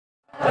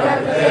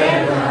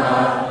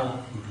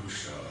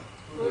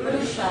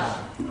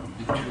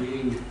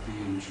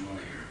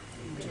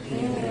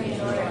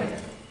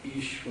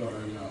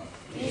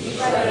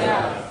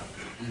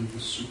the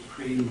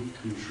Supreme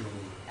Controller.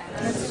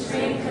 And the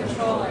Supreme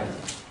Controller.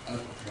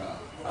 Atra.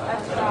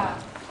 Atra.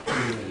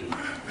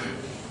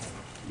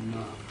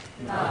 Na.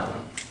 Na.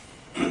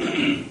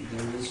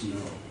 There is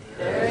no.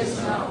 There is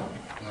no.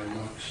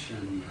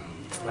 Vailakshanyam.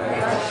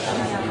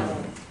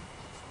 Vailakshanyam.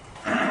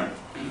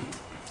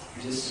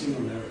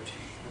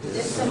 Dissimilarity.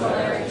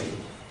 Dissimilarity.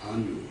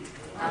 Anu.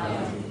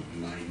 Anu.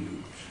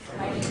 Minute.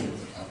 Minute.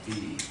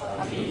 Api.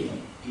 Api.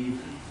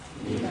 Even.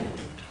 Even.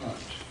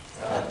 Tat.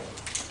 Tat.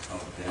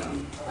 Of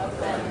them. Of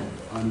them.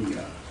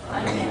 Anya.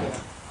 Anya.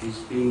 Is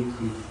being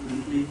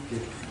completely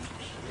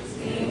different. Is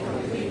being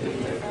completely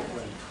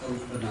different.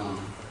 Kalpana.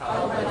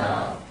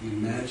 Kalpana.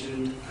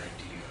 Imagined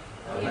idea.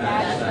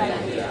 Imagined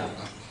idea.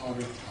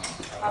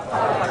 Aparata.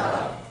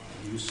 Aparata.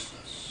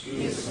 Useless.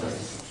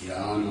 Useless.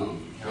 Jnanam.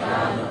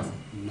 Jnanam.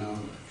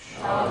 Knowledge.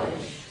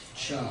 Knowledge.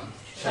 Cha.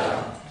 Cha.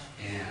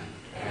 And.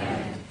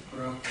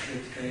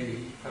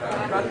 Prakriti.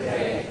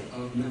 Prakriti.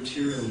 Of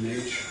material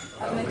nature.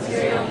 Of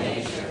material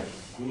nature.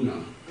 Guna.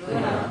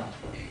 Guna.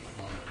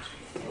 Equality.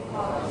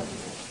 Equality.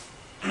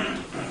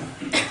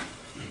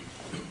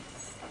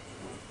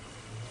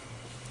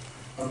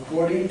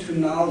 According to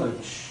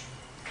knowledge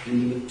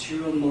in the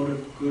material mode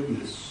of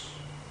goodness,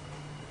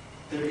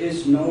 there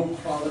is no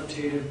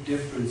qualitative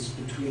difference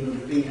between the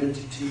living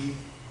entity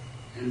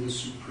and the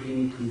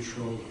Supreme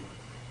Controller.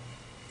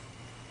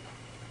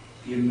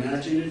 The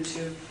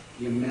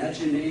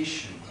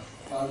imagination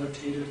of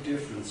qualitative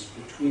difference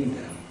between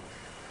them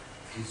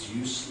is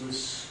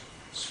useless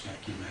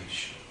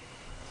speculation.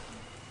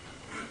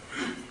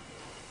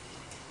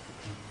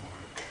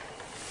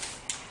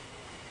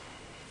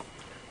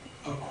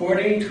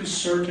 According to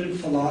certain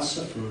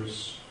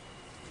philosophers,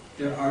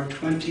 there are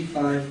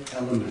 25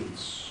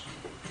 elements,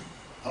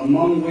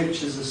 among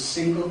which as a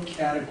single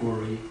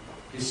category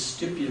is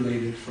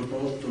stipulated for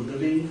both the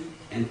living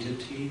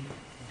entity,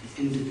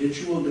 the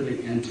individual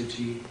living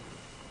entity,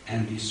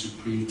 and the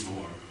Supreme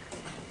Lord.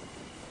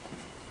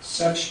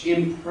 Such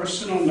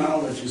impersonal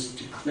knowledge is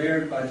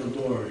declared by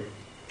the Lord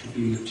to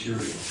be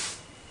material.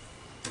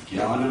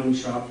 Jnanam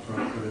cha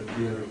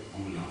prakritir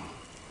guna.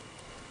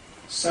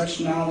 Such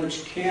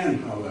knowledge can,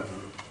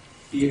 however,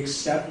 be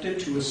accepted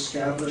to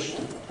establish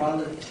the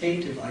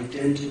qualitative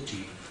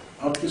identity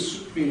of the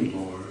Supreme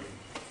Lord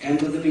and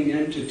the living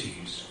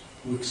entities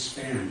who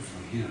expand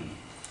from Him.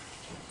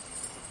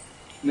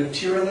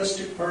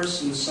 Materialistic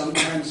persons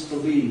sometimes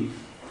believe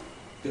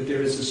that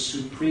there is a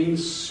Supreme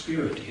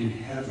Spirit in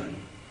heaven,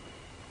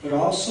 but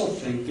also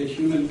think that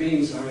human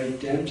beings are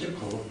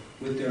identical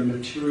with their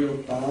material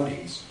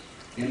bodies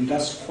and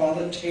thus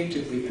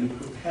qualitatively and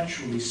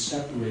perpetually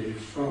separated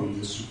from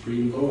the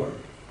Supreme Lord.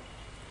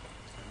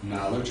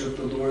 Knowledge of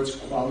the Lord's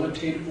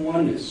qualitative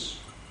oneness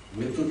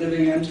with the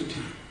living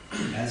entity,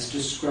 as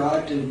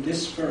described in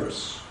this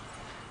verse,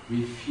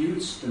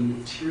 refutes the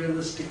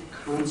materialistic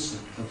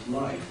concept of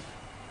life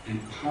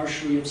and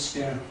partially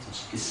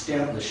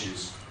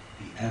establishes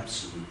the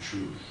absolute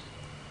truth.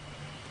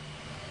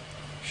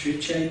 Sri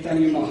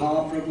Chaitanya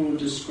Mahaprabhu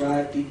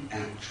described the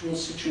actual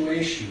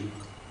situation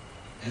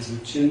as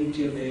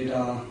Achintya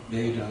Veda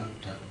Veda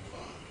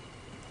Tattva.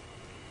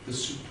 The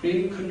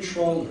Supreme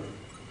Controller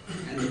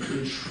and the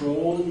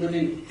controlled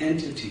living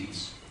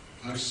entities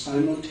are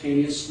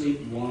simultaneously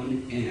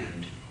one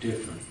and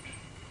different.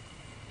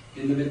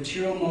 In the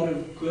material mode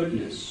of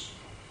goodness,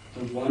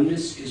 the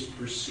oneness is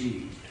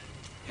perceived.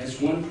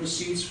 As one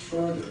proceeds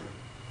further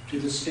to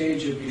the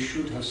stage of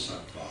Vishuddha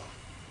Sattva,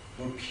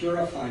 or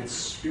purified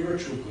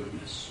spiritual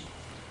goodness,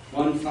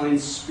 one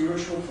finds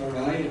spiritual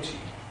variety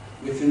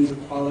within the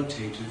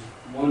qualitative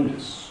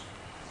oneness,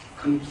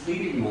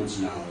 completing one's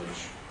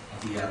knowledge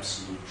of the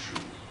absolute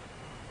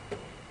truth.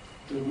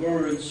 The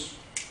words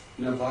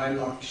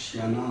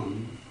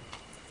Navailakshanam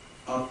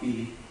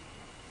api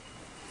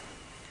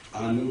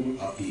anu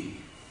api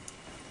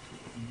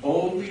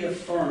boldly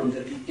affirm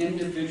that the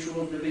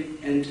individual living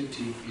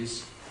entity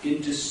is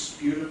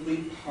indisputably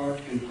part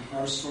and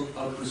parcel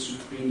of the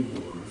Supreme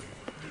Lord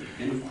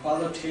and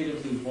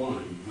qualitatively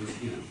one with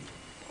Him.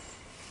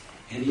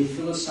 Any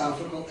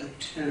philosophical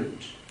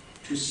attempt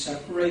to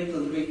separate the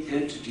living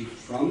entity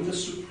from the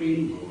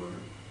Supreme Lord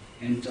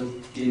and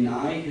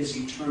deny His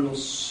eternal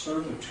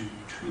servitude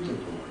to the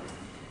Lord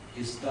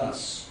is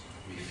thus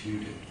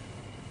refuted.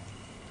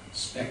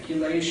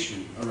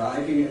 Speculation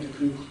arriving at the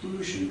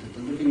conclusion that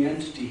the living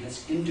entity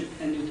has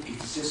independent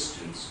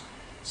existence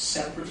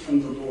separate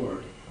from the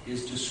Lord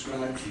is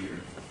described here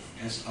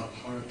as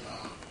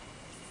aparta,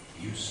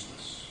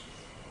 useless.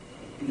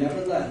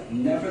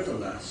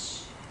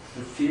 Nevertheless,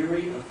 the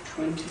theory of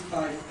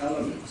 25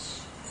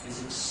 elements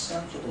is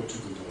acceptable to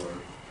the Lord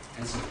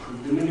as a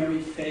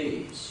preliminary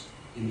phase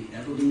in the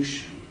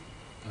evolution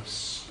of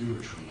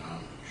spiritual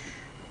knowledge.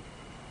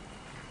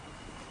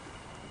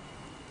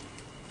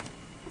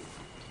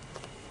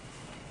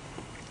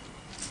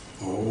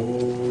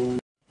 Oh.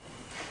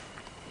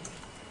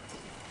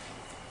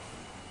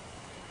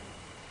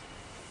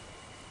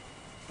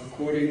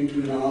 According to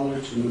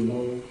knowledge in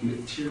the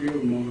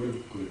material mode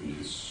of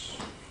goodness,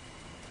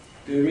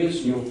 There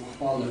is no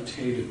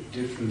qualitative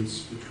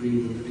difference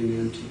between the living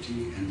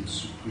entity and the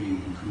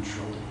supreme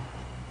controller.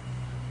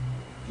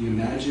 The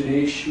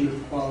imagination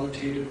of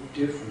qualitative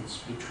difference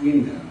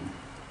between them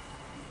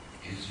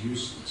is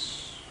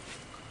useless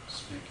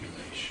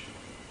speculation.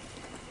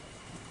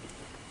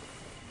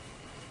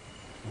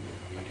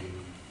 We're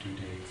reading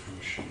today from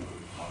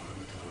Srimad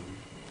Bhagavatam,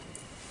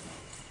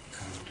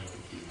 Canto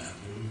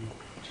 11,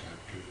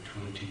 Chapter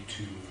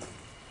 22,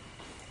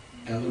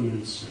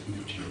 Elements of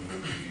Material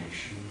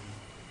Creation,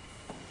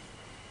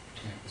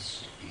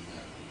 Text 11.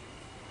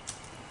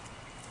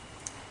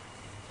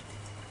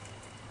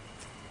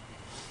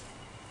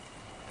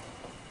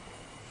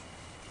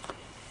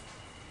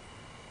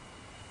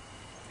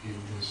 In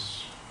this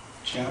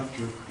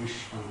chapter,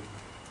 Krishna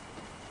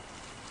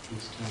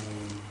is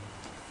telling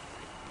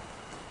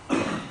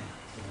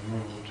the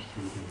world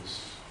through his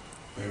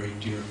very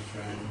dear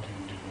friend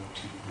and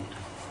devotee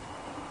Buddha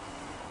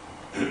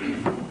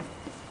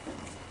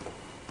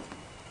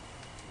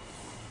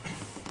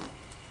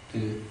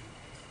the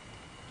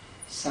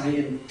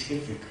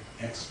scientific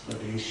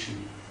explanation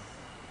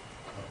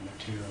of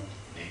material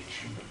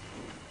nature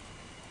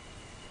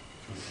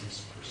from his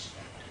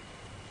perspective.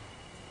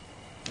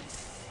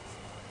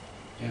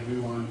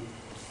 Everyone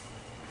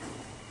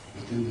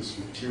within this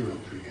material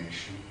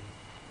creation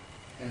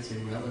has a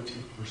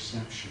relative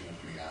perception of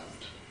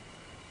reality.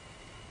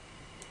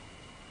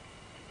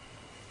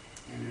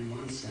 And in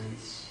one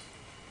sense,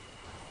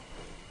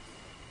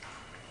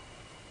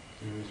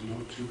 there is no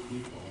two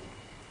people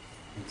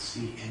that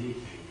see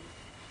anything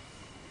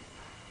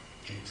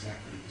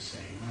exactly the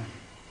same way.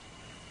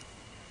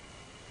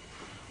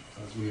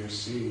 Because we are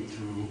seeing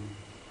through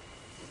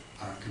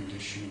our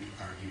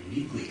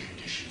uniquely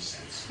conditioned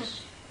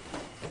senses,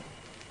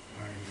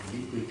 our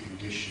uniquely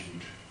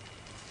conditioned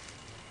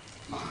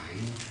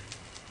mind,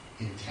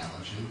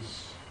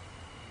 intelligence,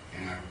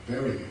 and our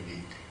very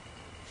unique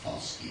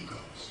false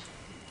egos.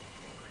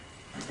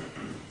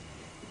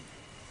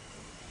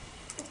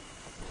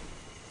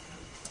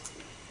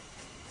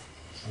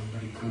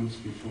 Somebody comes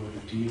before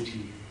the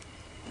deity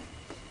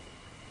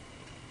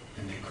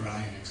and they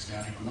cry in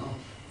ecstatic love.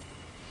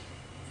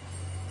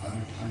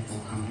 Other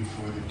people come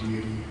before the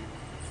deity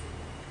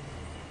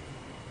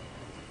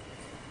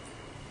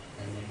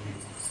and they think,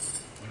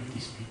 what are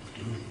these people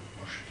doing,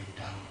 worshipping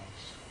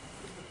dolls?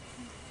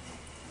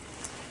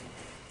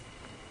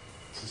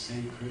 It's the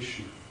same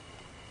Krishna.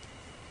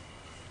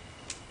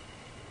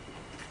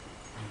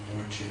 When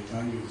Lord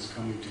Chaitanya was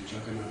coming to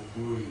Jagannath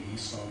Puri, he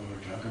saw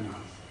Lord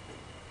Jagannath.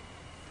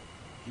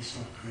 He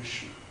saw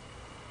Krishna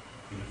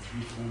in a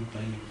threefold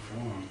bending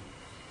form,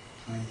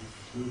 playing the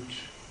flute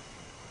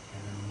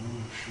and the moon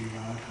of Sri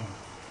Radha.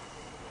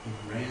 He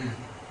ran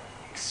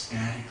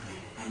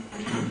ecstatically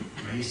to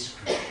embrace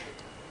Krishna.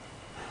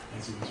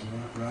 As he was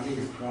running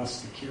across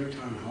the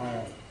Kirtan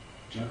Hall,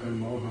 Jagan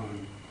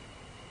Mohan,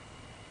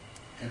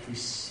 it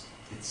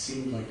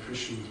seemed like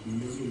Krishna was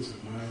millions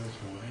of miles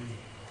away.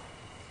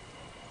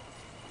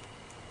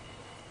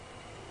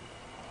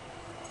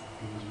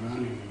 He was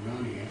running and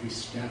running. Every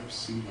step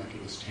seemed like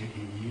it was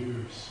taking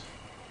years.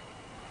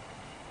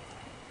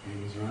 And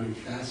he was running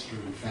faster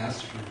and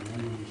faster. And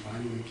then when he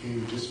finally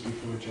came just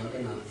before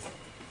Jagannath,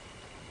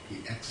 the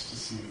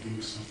ecstasy of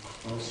being so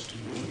close to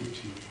the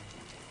deity,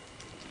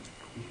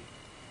 he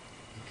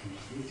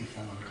completely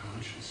fell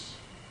unconscious.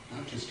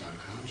 Not just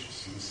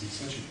unconscious, he was in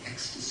such an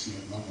ecstasy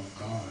of love of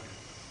God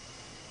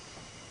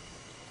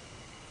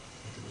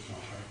that there was no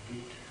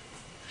heartbeat,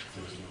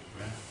 there was no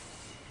breath,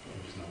 there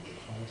was no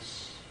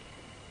pulse.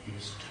 He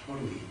was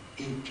totally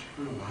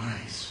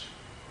internalized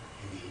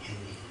in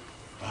the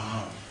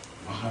bhav,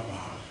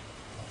 mahabhav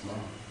of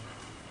love.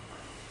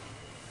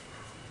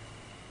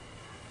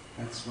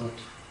 That's what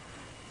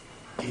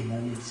a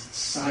moment's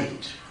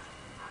sight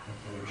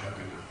of Lord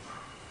Jagannath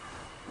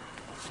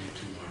did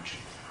to Lord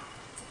Chaitanya.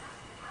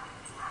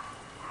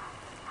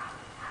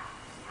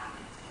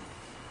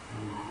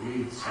 And we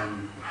read some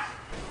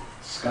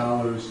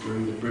scholars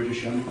during the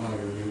British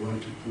Empire, they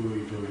went to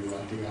Puri during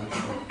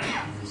Rath-yatra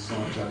and they saw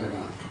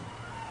Jagannath.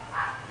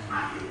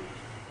 And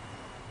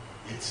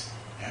it's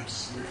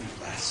absolutely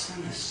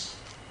blasphemous,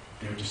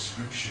 their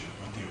description of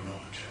what they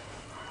wrote,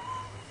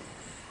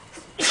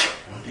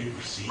 what they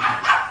were seeing.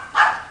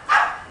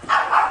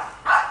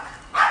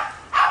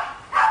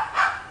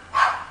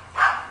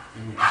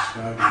 They were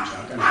describing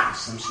Jagannath as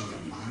some sort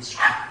of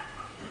monster.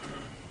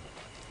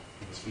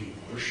 He was being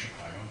worshipped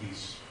by all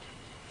these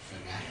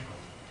fanatical,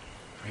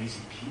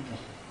 crazy people.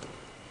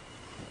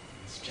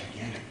 This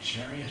gigantic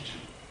chariot.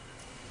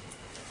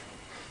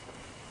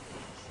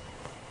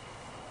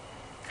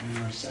 And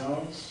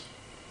ourselves,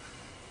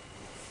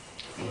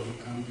 when we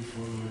come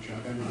before Lord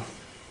Jagannath,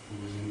 who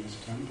is in this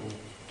temple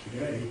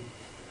today,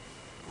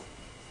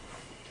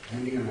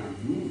 depending on our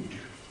mood,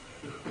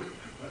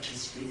 let's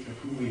just speak of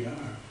who we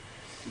are,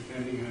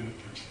 depending on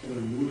a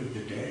particular mood of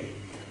the day,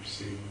 we are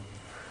seeing,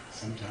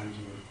 sometimes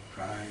we're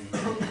crying, oh,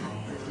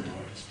 the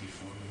Lord is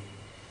before me.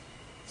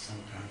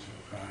 Sometimes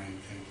we're crying,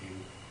 thinking,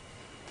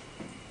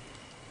 I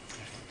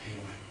have to pay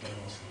my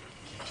bills and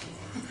get to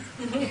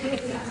work. See you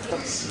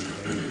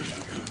later,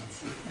 Jagannath.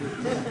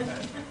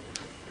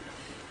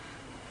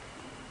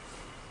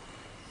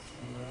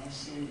 So we're all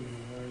singing in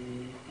a very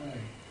unique way.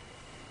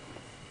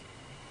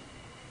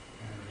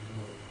 And a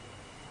little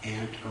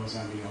ant goes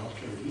on the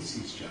altar and he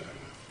sees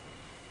Jagannath.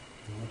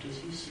 And what does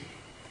he see?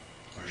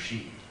 Or she?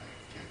 I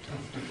can't tell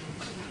the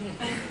difference.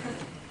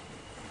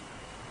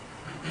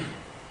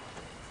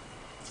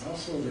 It's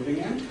also a living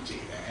entity.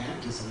 The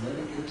ant is a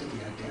living entity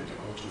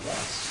identical to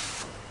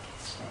us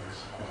as far as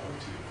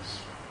qualities.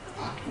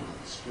 Atma,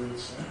 the spirit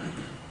soul.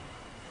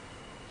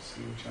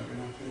 Seeing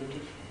Jagannath in a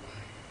different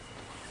way.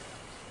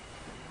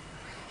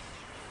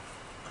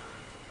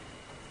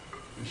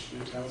 Krishna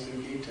tells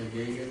in Gita,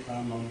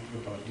 Yegata mantra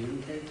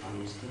padinte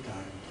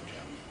tanustatayo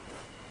bhajami.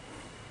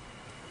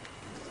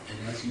 And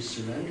as you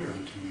surrender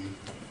unto me,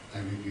 I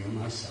reveal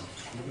myself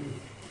to you.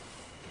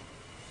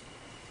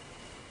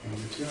 And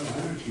material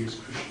energy is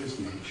Krishna's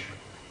nature.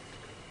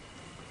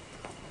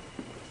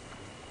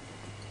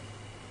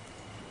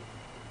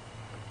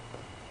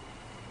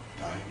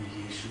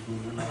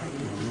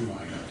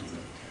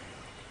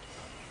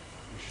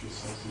 Krishna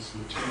says this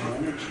material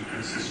energy,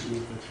 consisting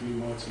of the three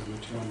modes of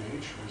material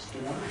nature, is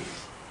divine,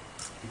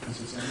 because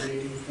it's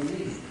emanating from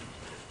me.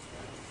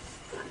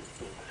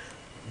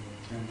 In the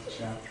 10th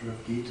chapter of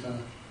Gita,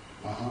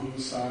 Aham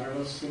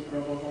sarvasya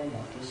prabhavo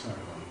vata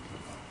sarvam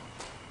prabhavo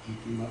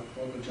iti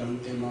matva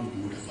bhajante mam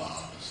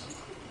buddhavava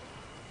samam.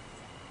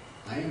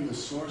 I am the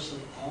source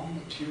of all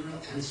material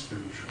and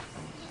spiritual.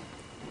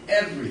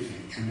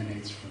 Everything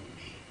emanates from me.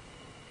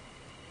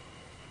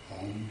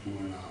 Om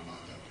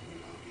Purnamada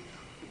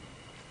Purnamidam.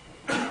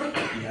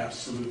 The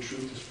Absolute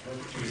Truth is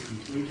perfect and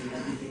complete, and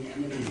everything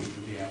emanating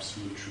from the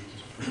Absolute Truth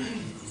is perfect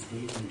and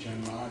complete. And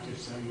Janmati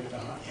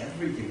Sangataha,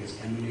 everything is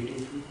emanating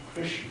from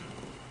Krishna.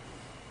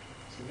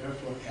 So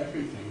therefore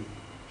everything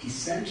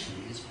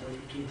essentially is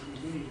perfect and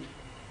complete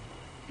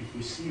if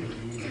we see it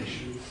in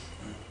relation to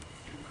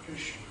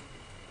Krishna.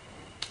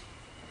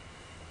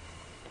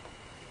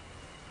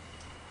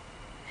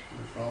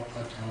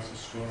 Prabhupada tells a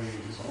story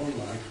in his own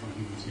life when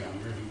he was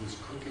younger. He was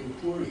cooking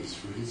puris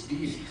for his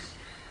deities.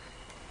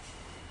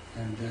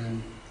 And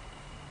then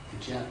the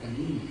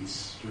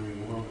Japanese,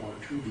 during World War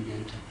II,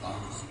 began to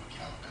bomb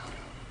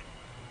Calcutta.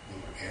 There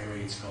were air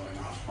raids going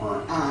off.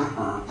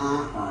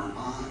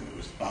 And there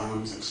was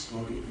bombs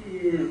exploding.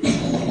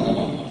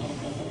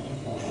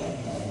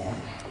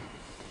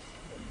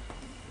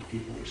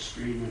 People were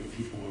screaming.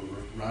 People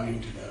were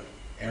running to the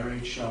air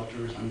raid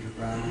shelters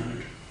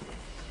underground.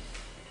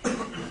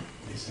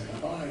 They said,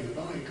 Abai,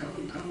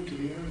 come to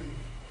the area.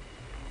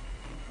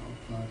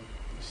 Prabhupada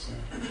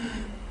said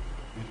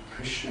that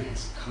Krishna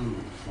has come in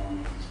the form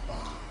of his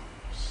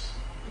bombs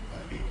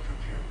by being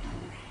prepared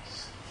puris.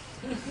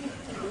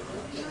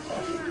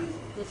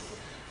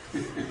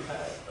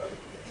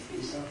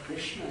 He saw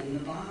Krishna in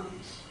the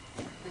bombs.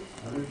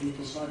 Other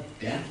people saw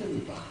death in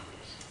the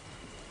bombs.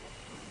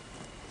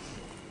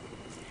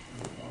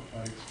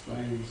 Prabhupada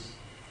explains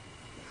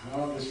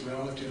how this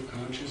relative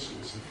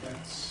consciousness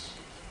affects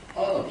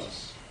all of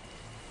us,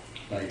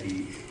 by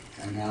the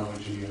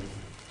analogy of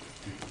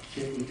the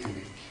kitten and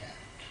the cat.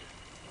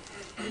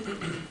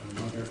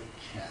 The mother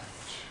cat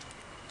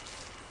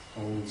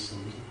holds a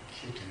little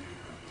kitten in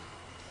her mouth.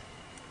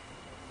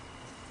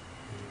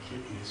 And the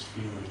kitten is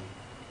feeling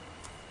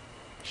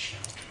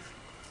shelter,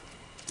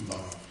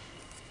 love,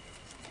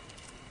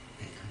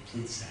 and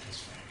complete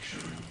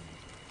satisfaction.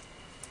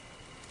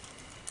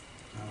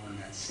 Now when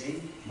that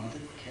same mother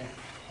cat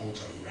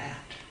holds a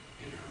rat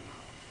in her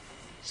mouth,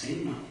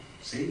 same mouth,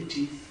 same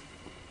teeth,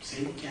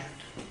 same cat.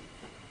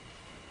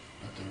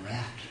 But the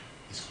rat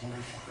is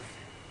horrified.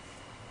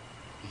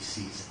 He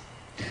sees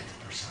death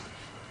personified.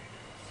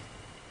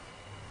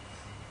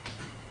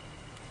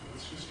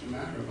 It's just a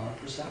matter of our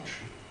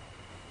perception.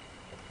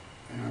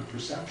 And our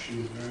perception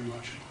is very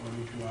much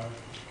according to our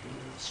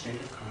particular state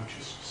of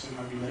consciousness and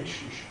our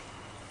relationship.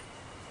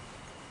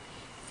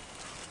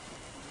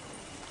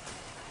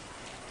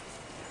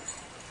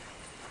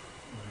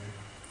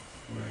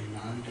 For a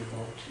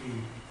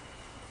non-devotee,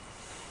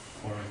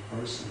 or a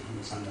person who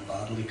is on the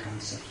bodily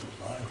concept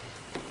of life,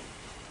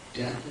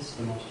 death is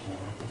the most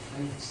horrible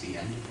thing. It's the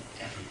end of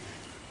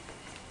everything.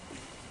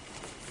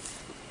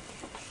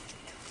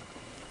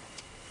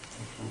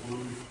 But for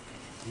one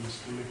who is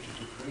connected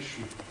to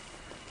Krishna,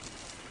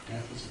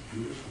 death is a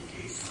beautiful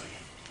gateway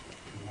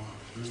to walk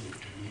through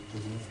to meet the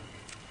Lord.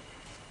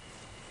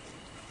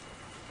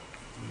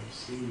 We have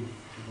seen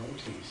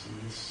devotees in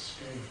this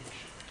stage.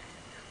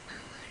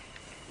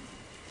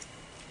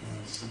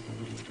 A simple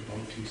little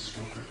devotee,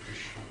 Stoker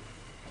Krishna.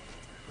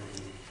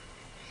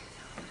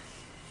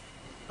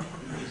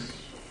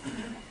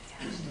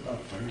 He's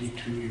about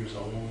 32 years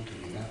old,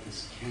 and he got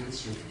this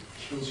cancer that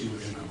kills you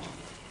within a month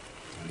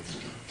when it's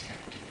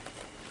detected.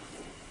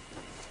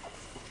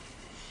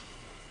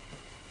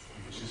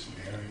 He was just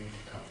married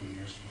a couple of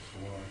years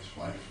before. His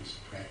wife was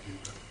pregnant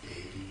with a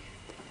baby.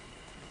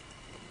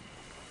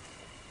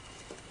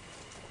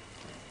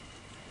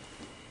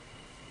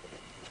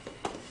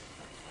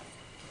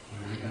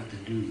 When I got the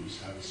news,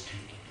 I was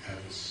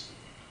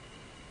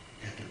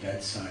at the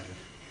bedside of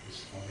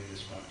His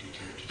Holiness Bhakti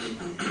Tirtha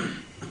Swami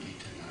in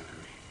Gita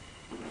Nagari.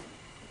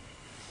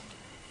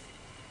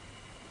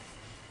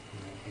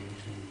 When I came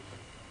to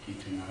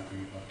Gita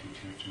Nagari, Bhakti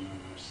Tirtha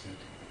Maharaj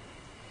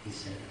he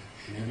said,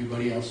 and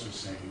everybody else was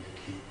saying that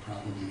he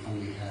probably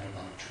only had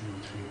about 2 or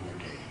 3 more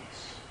days.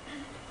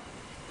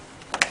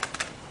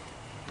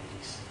 And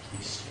he said,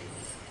 please stay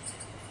with me.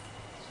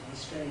 So I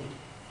stayed.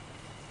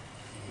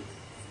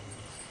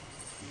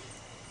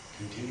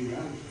 He continued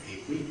on for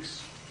 8 weeks.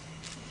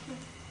 So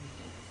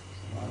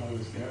while I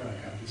was there, I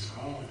got this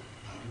call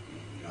out of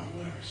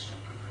nowhere.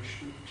 Stoka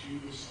Krishna Ji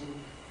was so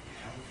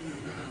healthy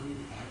and young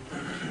and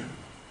vibrant.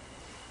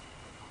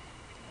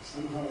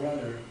 Somehow or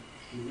other,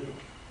 he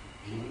lived.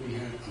 He only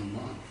had a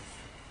month,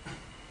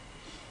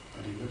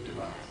 but he lived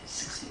about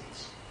 6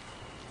 months.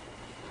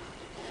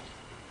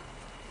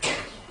 His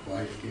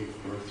wife gave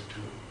birth to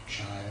a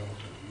child,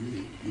 a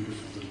really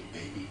beautiful little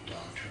baby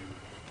daughter.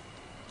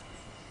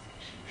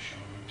 She was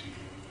showing to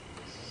him.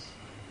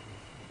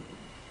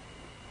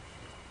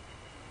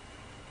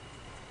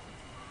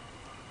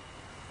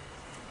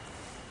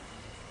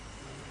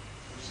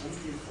 For some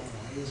people,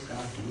 why is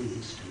God doing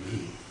this to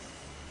me?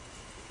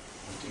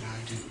 What did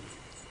I do?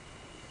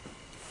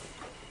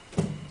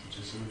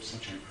 Deserve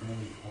such an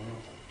early,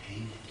 horrible,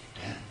 painful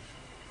death.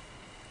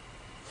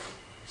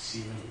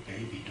 See a little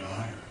baby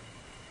daughter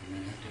and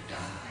then have to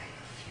die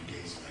a few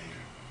days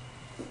later.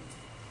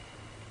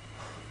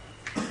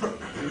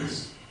 He was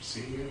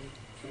seeing it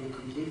from a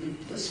completely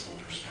blissful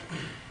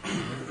perspective.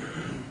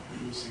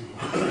 He was saying,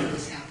 why did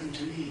this happen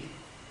to me?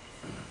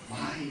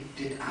 Why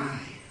did I,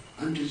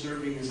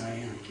 undeserving as I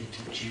am, get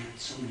to chant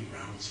so many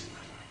rounds in my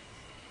life?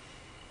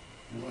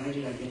 And why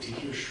did I get to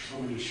hear so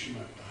many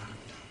Srimad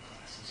Bhagavatam?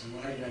 And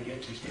why did I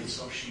get to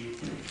associate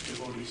with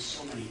devotees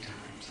so many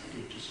times? I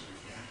didn't deserve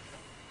that.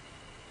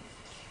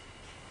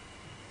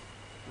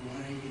 And why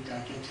did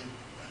I get to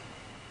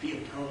be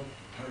a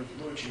part of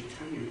Lord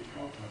Chaitanya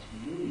Prabhupada's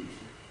movement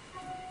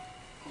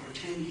for over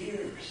 10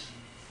 years?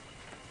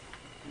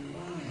 And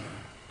why?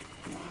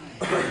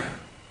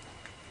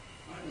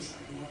 Why was I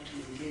allowed to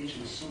engage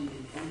in so many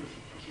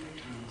wonderful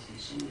kirtans and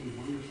so many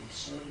wonderful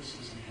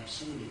services and have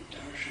so many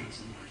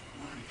darshans in my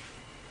life?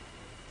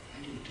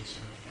 I didn't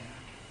deserve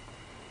that.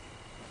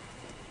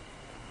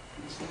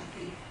 He was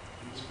happy.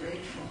 He was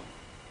grateful.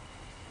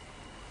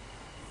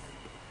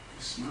 He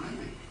was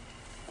smiling.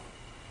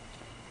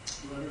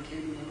 Whoever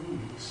came in the room,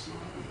 he was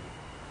smiling.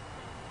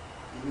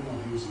 Even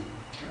though he was in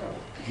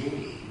terrible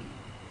pain,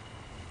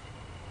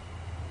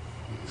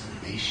 he was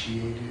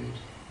emaciated.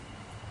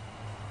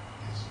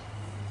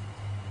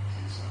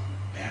 His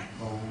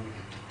backbone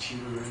had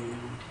deteriorated.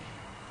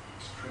 He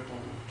was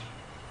crippled.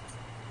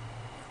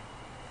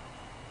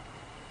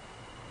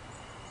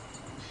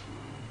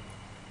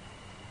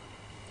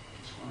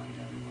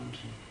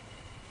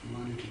 He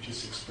wanted to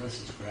just express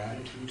his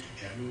gratitude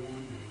to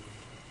everyone, and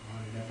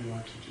wanted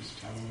everyone to just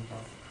tell him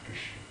about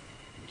Krishna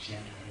and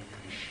chant Hare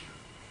Krishna.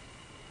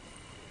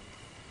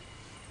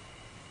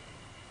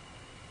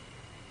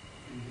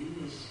 And he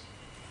was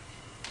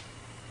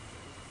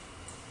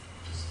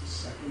just a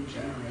second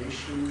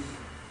generation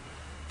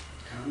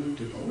common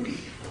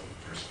devotee from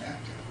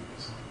perspective. He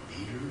was a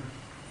leader.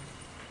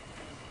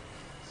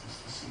 Just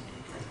a simple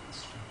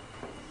broadcaster.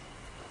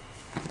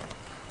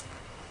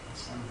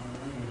 Somehow or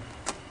other,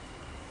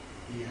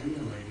 he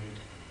emulated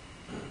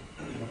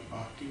what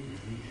bhakti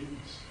really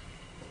is.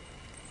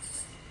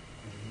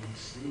 And he was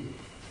seen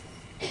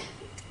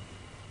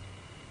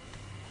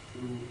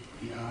through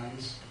the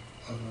eyes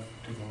of a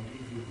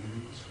devotee who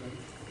really was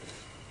grateful.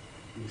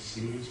 He was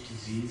seeing his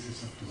disease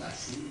as a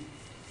blessing,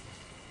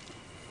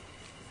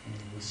 and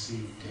he was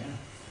seeing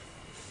death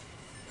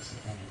as a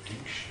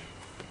benediction,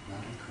 not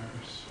a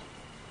curse.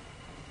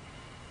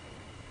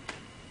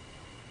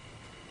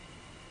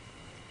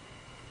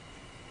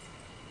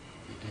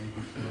 The day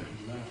before he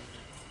left,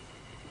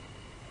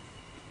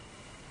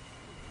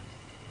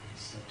 I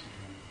said to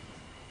him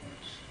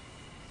that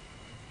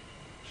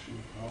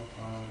Srila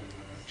Prabhupada and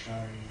our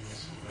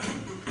acharyas were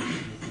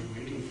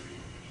waiting for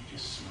you. And he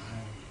just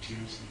smiled with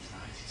tears in his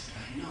eyes. He said,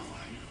 I know,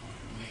 I'm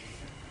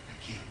waiting. I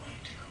can't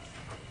wait to go.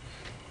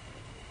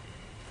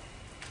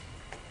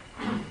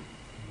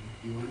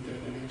 He went there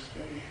the next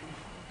day.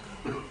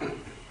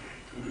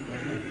 Couldn't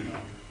wait any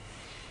longer.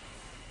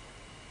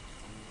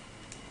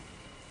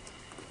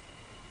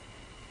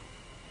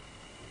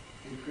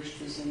 And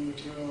Krishna's in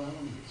material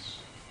elements.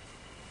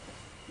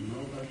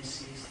 Nobody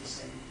sees the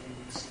same thing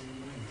the same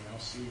way. We all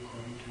see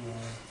according to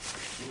our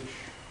wish.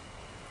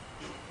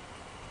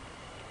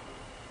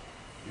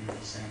 Here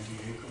in San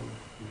Diego,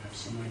 we have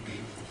so many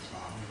beautiful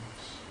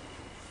flowers.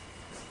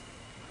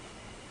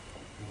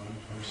 One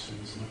person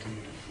is looking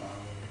at a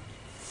flower,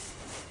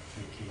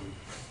 thinking,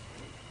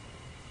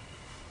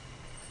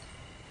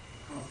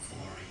 how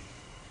boring.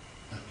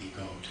 Let me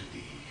go to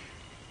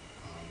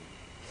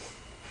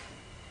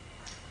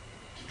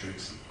drink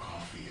some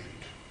coffee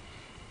and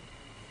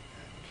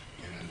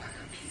get on my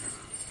computer.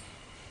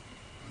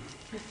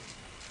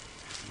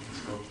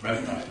 Let's go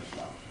right by the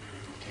flower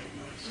and take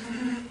notice.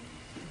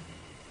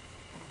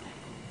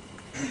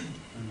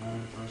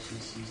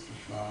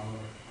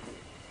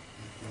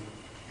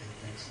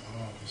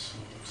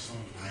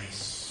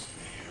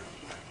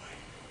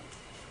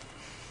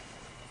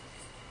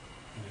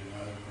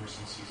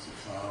 person sees the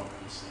flower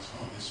and says,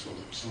 oh, this will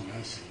look so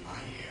nice in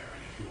my hair,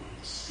 and everyone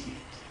will see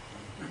it.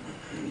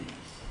 And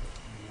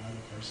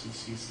another person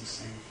sees the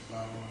same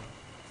flower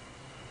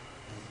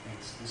and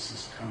thinks this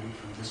is coming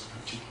from this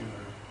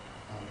particular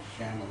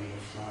family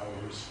of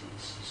flowers, and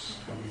this is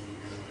coming,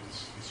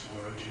 its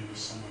origin is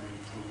somewhere in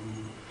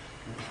Peru,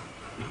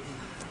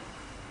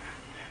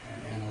 and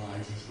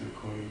analyzes it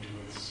according to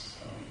its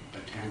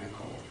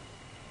botanical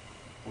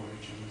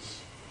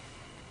origins.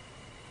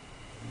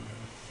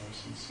 Another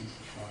person sees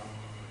the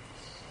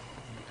flowers,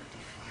 look at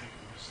the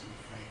fibers and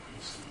the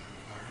fragrance, and the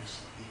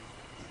artist,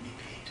 let me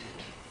paint it.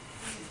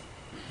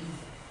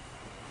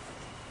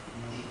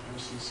 Another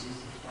person sees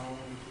the flower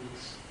and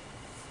thinks,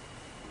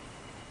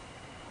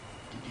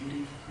 the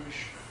beauty of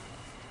Krishna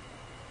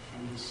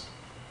from this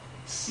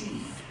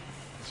seed.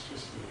 It's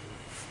just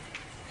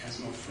has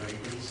no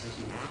fragrance, has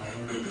no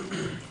color.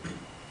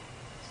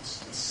 It's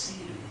just a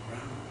seed in the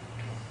ground,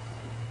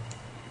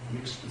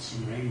 mixed with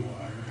some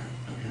rainwater,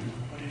 and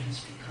what it has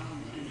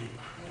become, what an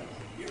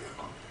incredible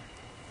miracle.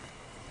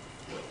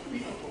 What a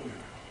beautiful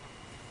miracle.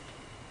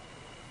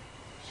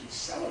 We should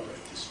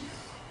celebrate this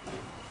miracle.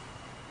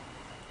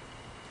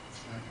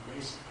 It's by the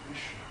grace of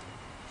Krishna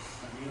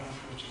that we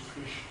offer it to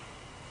Krishna.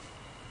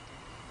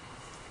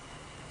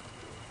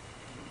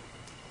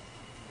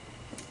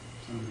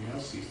 Somebody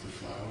else sees the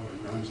flower and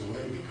runs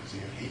away because they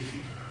have hay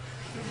fever.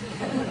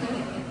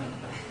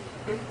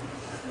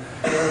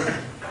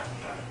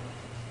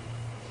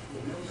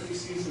 Well, nobody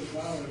sees the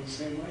flower in the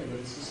same way, but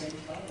it's the same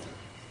flower.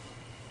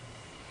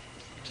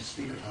 To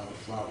speak of how the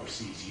flower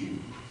sees you.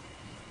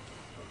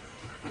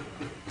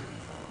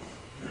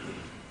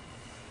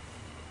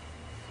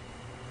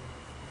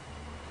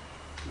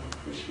 Now,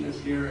 Krishna is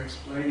here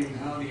explaining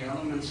how the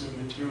elements of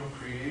material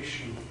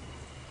creation,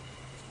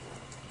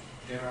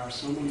 there are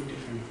so many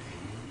different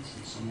opinions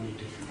and so many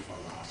different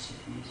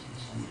philosophies and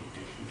so many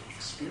different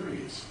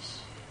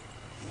experiences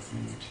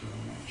within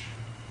material nature.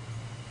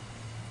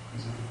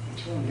 Because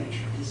material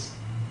nature is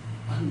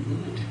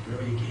unlimited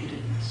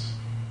variegatedness.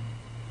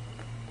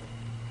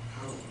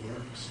 How it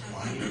works,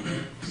 why it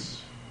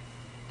works.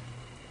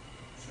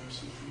 It's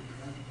absolutely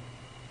incredible.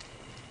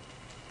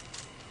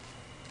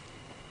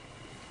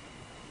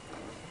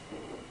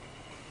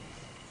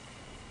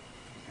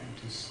 And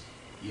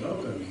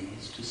yoga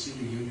means to see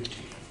the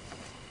unity.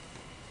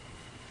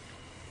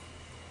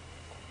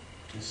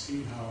 To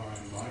see how our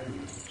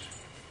environment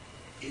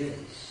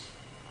is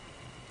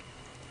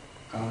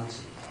God's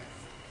environment.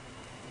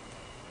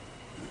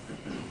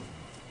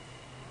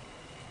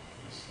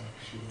 Just like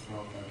Srila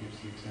Prabhupada gives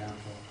the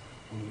example,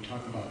 when we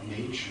talk about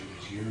nature,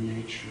 there's your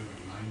nature,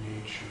 and my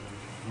nature,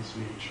 and his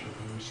nature,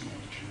 hers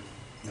nature.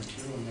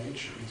 Material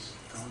nature is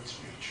God's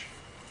nature.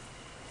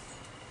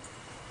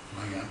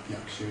 Maya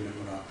Pyakshena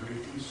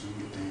Prakriti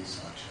Sumite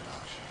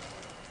Sacharacha.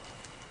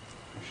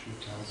 Krishna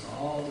tells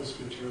all this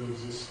material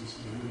existence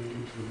is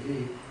emanating from me,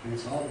 and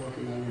it's all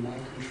working under my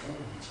control.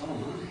 It's all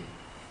mine.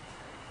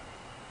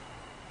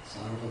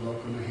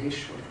 Sarvaloka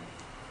Maheshwara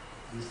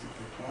is the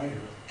proprietor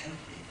of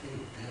everything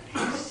that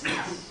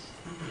exists.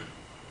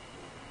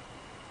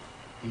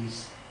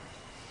 He's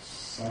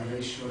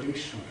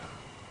Sarveshwarishwara.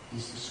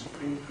 He's the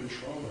supreme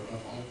controller of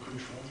all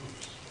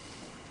controllers.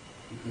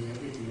 Because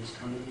everything is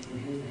coming from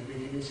him,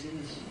 everything is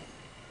his.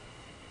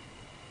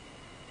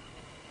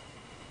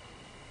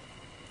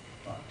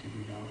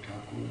 Bhaktivedanta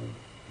Thakur in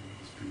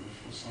his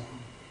beautiful song.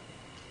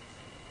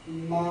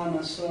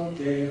 Manaso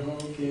deho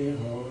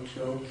geho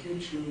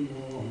chokichu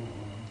mo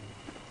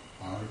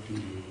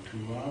arpinu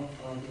tuva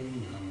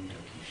padinanda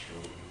kisho.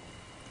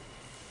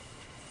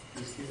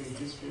 He's giving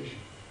his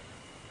vision.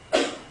 He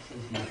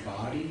says, my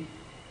body,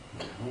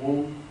 my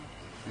home,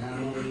 my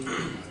family,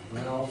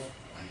 my wealth,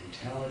 my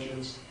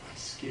intelligence, my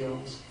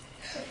skills,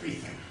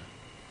 everything.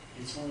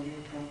 It's all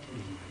your property,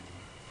 my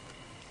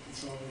Lord.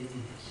 It's all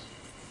yours.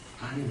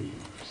 I am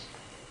yours.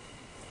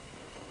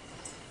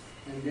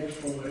 And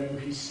therefore, whatever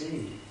he's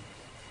seeing,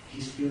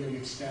 he's feeling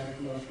ecstatic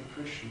love for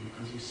Krishna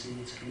because he's seeing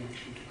its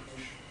connection to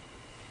Krishna.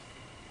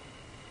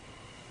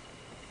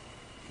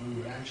 When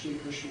we're actually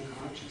Krishna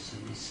conscious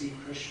and we see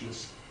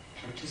Krishna's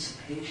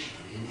participation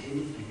in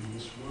anything in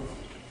this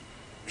world,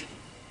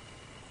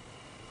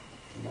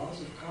 the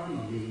laws of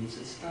karma means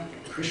it's not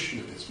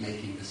Krishna that's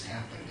making this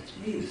happen, it's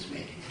me that's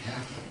making it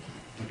happen.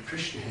 But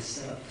Krishna has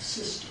set up a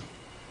system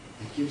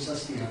that gives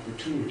us the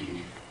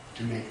opportunity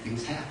to make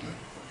things happen.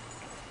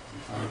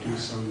 If I do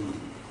some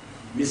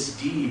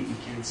misdeed, we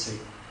can't say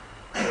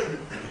that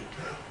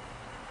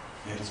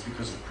it's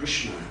because of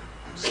Krishna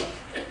I'm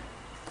suffering.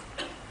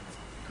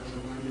 Because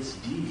of my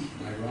misdeed,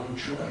 my wrong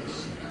choice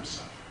that I'm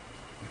suffering.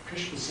 But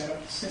Krishna set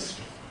up the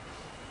system.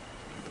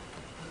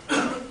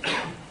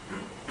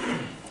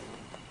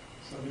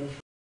 So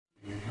therefore,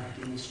 in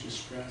happiness,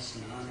 distress,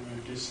 and honor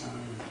and dishonor,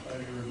 and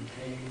pleasure and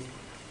pain,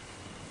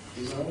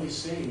 is always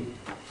saying,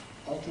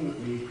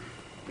 ultimately,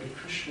 that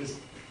Krishna's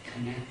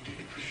connected,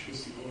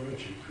 Krishna's the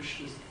origin,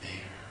 Krishna's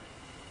there.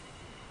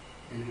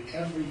 And in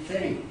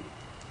everything,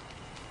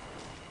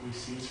 we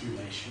see its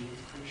relation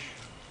with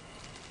Krishna.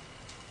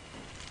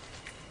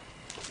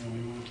 So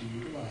we want to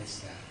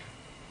utilize that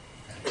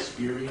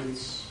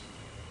experience,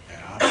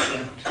 that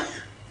object,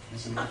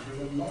 as an offer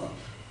of love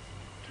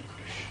to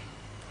Krishna.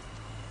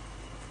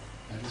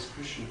 That is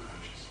Krishna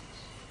consciousness.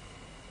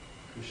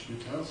 Krishna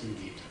tells in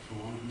Gita, for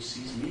one who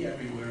sees me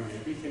everywhere and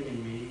everything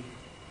in me,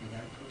 for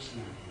that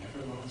person I am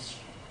never lost,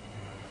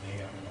 nor are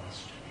they ever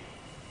lost to me.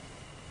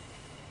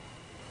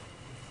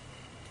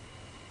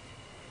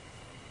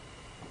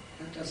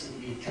 That doesn't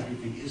mean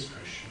everything is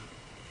Krishna,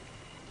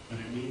 but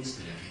it means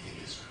that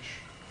everything is Krishna.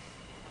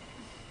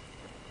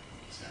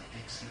 Does that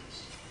make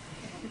sense?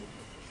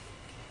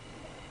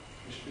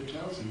 Krishna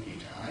tells in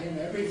Gita, I am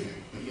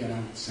everything, but yet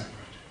I'm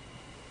separate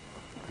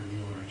from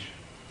the origin.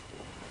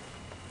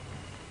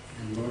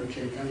 And Lord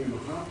Chaitanya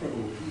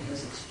Mahaprabhu, he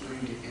has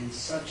explained it in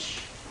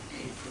such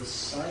a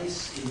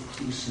precise,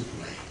 inclusive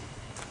way.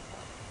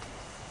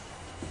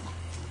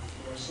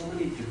 There are so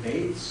many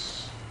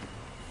debates,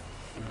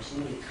 there are so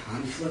many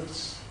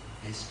conflicts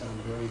based on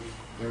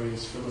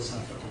various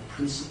philosophical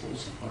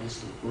principles of what is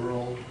the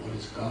world, what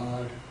is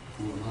God,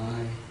 who am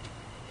I.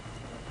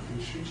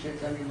 And Sri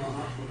Chaitanya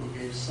Mahaprabhu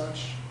gave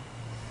such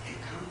a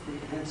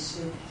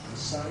comprehensive,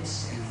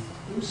 precise, and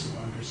inclusive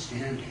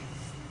understanding.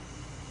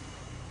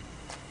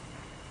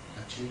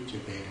 Achintya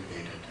Veda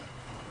Vedanta.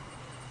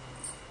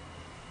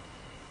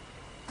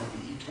 That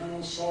the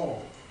eternal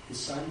soul is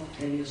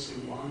simultaneously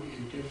one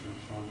and different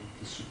from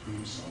the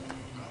Supreme Soul of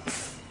God.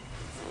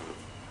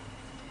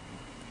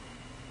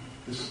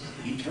 This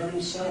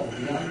eternal soul,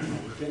 the Atma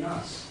within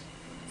us,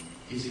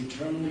 is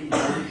eternally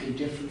one and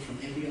different from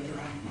every other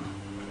Atma.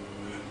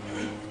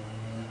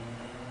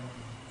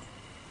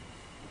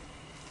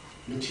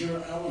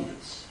 Material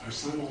elements are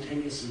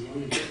simultaneously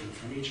one and different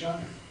from each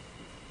other.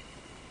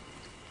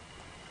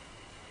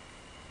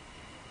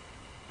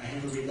 I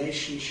have a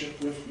relationship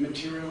with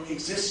material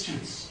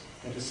existence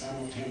that is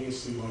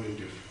simultaneously one and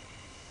different.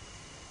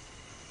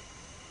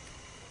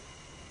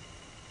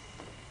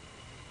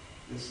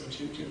 This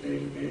Achintya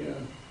Veda Veda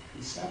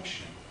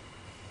conception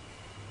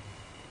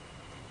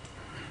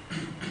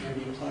can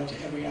be applied to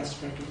every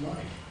aspect of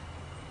life.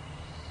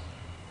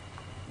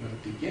 But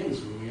it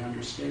begins when we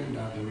understand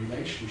the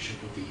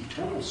relationship of the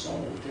eternal soul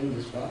within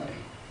this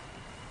body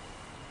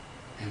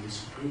and the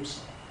Supreme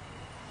Soul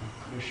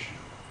of Krishna.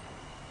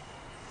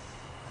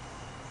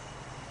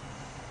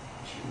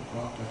 Srila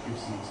Prabhupada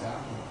gives the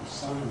example of the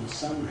sun and the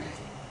sun ray.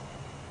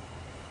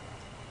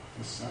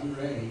 The sun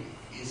ray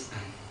is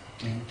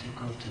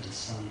identical to the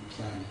sun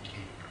planet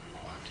in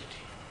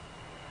quantity.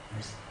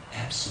 There's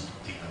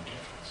absolutely no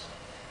difference.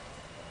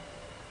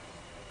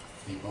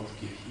 They both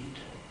give heat,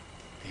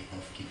 they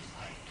both give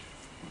light,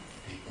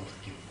 they both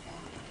give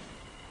warmth.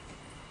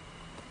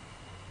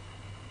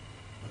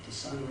 But the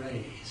sun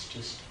ray is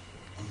just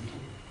a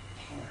little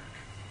part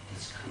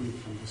that's coming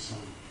from the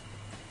sun.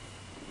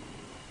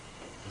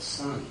 The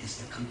sun is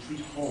the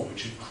complete whole,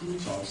 which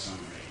includes all sun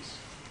rays,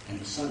 and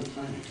the sun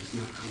planet does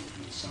not come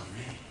from the sun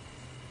ray.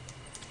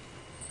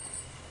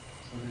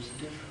 So there's a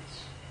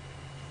difference.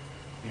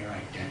 They're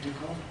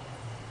identical,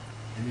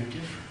 and they're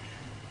different.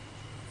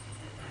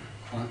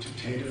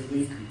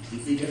 Quantitatively,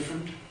 completely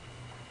different.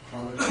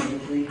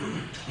 Qualitatively,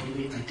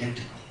 totally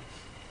identical.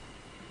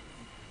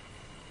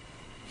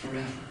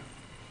 Forever.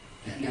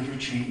 That never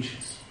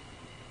changes.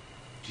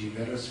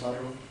 Jivara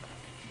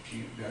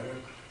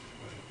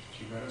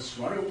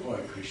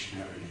Swarupoi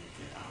Krishna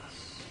Nityadas.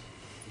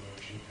 Lord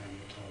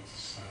Chaitanya told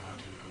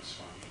Sanatana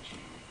Goswami Ji.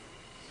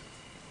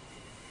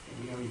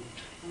 We are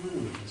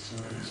eternally the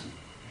servants of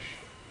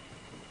Krishna.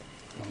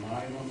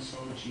 Lamayam so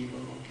Jiva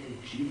Loke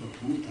Jiva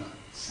Bhuta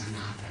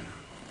Sanatana.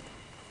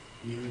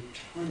 We are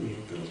eternally a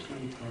little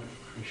tiny part of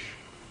Krishna.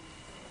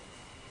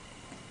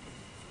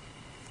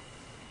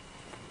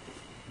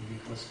 And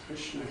because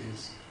Krishna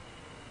is,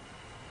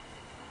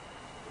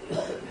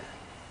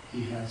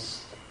 he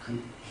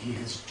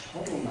has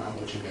total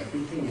knowledge of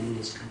everything and he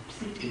has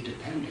complete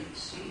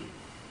independence.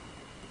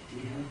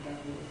 We have that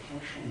little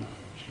partial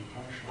knowledge and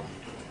partial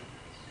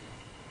independence.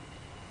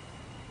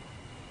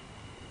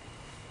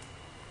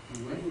 And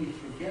when we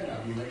forget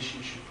our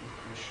relationship with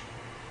Krishna,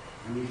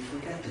 and we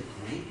forget the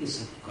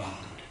greatness of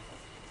God,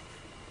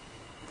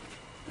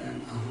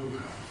 then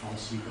ahankara,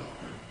 false ego,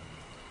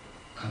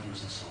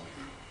 covers us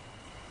over.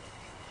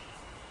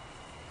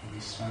 And we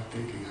start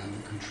thinking, I'm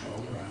the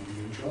controller, I'm the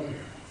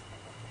enjoyer,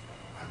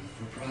 I'm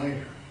the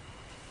proprietor,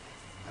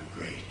 I'm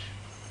great.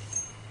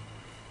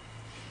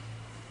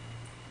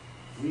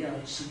 We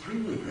are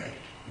supremely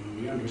great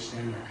when we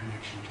understand our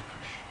connection to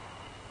Krishna,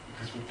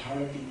 because we're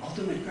part of the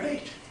ultimate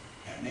great.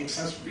 That makes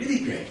us really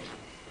great.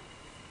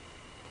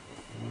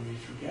 When we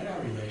forget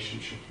our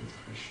relationship with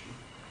Krishna,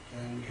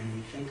 then and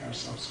we think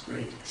ourselves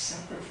great,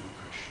 separate from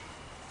Krishna,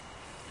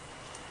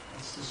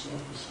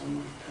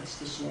 that's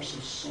the source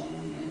of so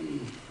many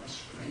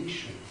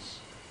frustrations.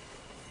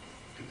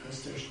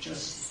 Because there's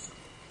just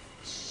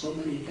so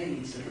many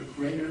things that are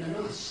greater than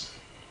us.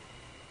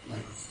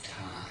 Like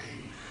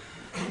time.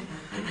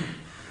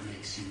 It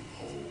makes you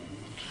old.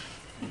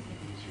 You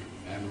lose your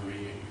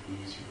memory, and you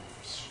lose your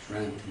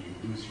strength, and you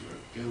lose your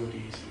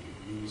abilities, and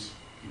you lose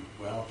your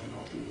wealth, and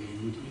ultimately you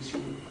lose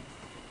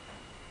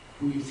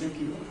who you think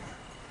you are.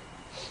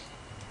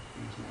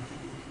 There's nothing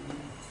you can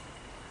do.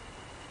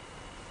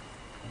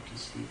 But to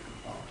speak of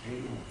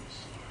volcanoes,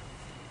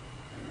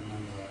 I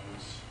remember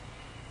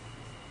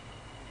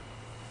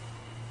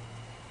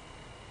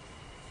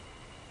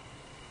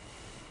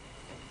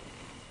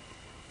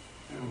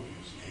I don't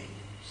use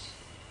names,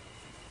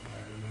 but I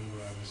remember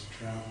I was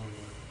traveling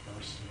with a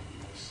person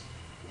who was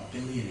a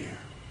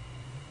billionaire.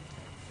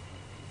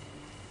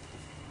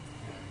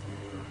 And we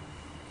were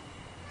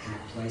in a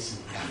place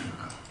in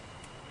Africa.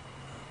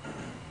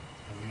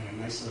 And we had a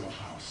nice little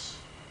house.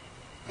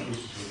 I was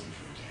just with him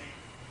for a day.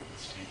 He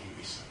was taking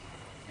me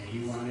somewhere. And he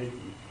wanted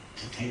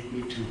to take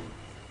me to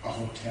a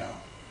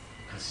hotel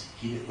because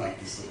he didn't like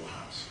this little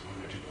house. He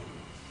wanted to go to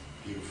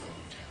a beautiful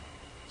hotel.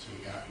 So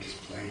he got in his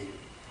plane.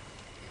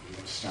 We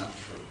stopped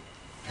for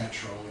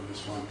petrol in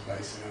this one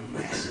place, and a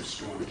massive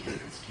storm came. It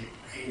kept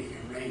raining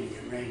and raining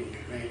and raining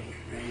and raining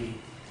and raining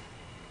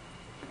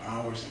for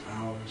hours and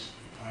hours.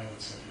 The pilot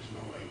said there's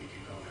no way we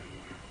can go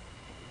anywhere.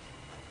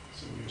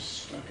 So we were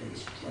stuck in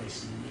this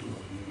place in the middle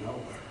of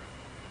nowhere.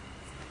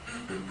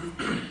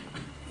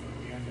 Where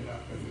we ended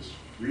up in this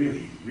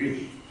really,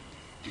 really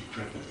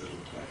decrepit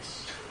little place.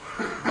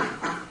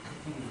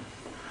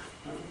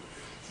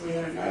 So we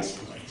had a nice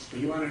place, but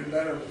he wanted a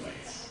better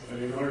place. But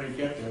in order to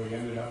get there, we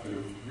ended up in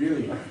a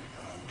really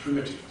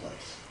primitive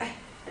place. I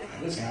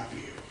was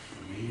happy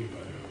for me,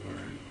 but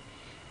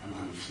I'm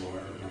on the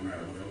floor no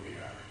matter where we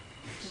are.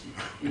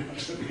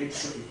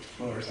 Some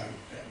floors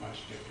aren't that much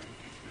different.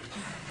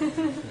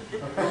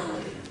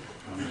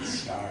 The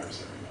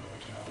stars are in the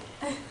hotel.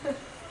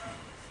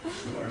 The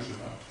floor's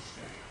about the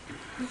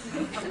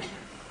same.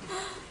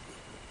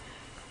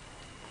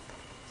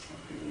 So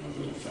even a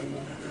little thing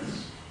like this,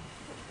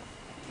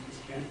 you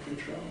just can't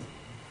control.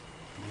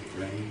 It might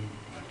rain,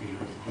 might be an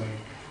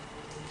earthquake,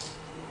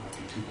 might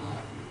be too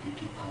hot, might be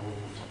too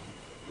cold,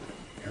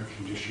 air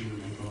conditioner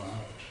may go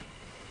out.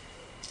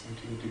 And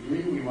to the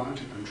degree we want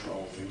to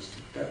control things, to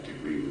that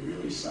degree we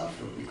really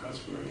suffer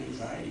because we're in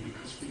anxiety,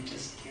 because we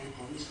just can't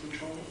always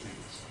control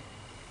things.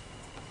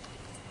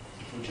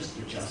 If we're just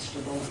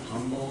adjustable and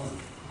humble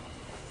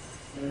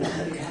and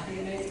really happy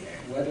in it,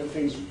 whether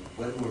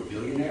we're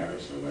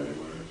billionaires or whether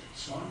we're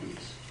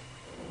swamis.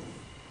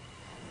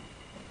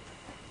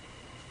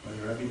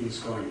 Whether everything's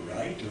going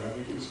right or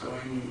everything's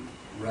going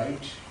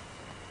right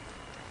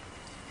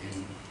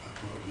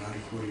not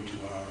according to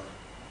our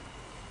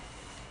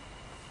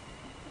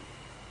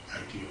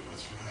idea of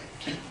what's right.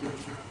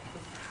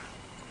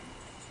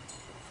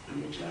 And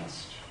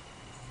adjust.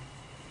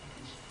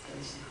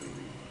 Basically,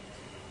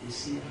 we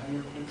see a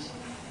higher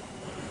principle.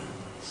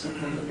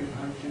 Simple living,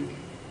 high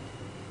thinking.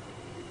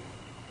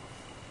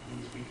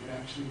 Means we could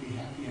actually be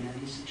happy in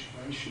any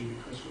situation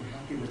because we're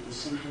happy with the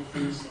simple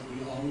things that we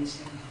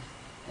always have.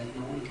 That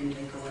no one can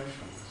take away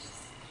from us.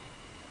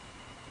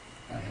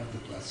 I have the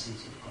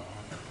blessings of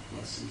God, the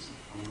blessings of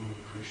Guru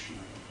and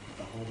Krishna,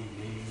 the holy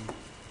name.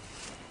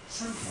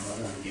 Somehow or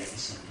other I'm getting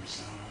some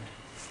prasad.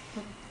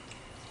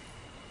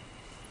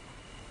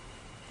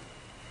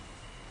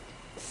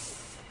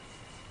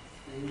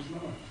 And there's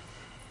love.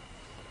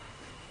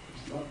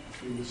 There's love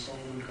between the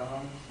soul and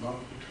God,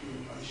 love between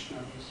the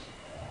Vaishnavas.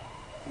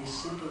 These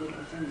simple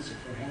little things, if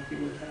we're happy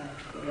with that,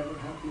 whatever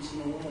happens in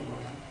the world,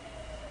 we're happy.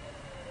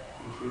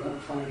 If we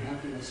don't find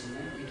happiness in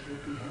that, we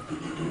can't be happy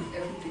if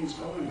everything's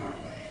going our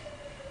way.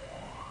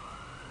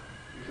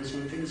 Because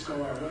when things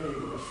go our way,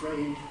 we're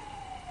afraid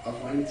of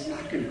when it's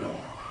not going to go our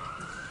way.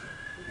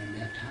 And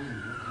that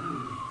time will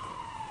come.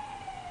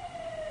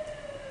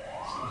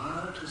 So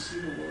how to see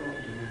the world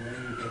in a way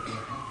that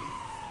we're happy?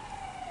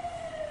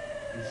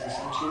 This is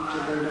Achintya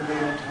Veda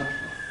Veda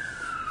Tattva.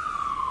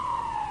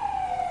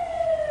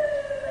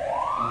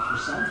 Now for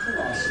some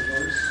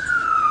philosophers,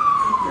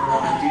 their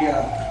idea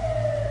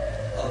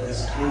of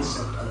this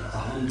concept of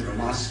Aham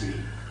Brahmasmi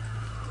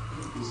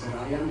is that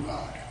I am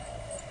God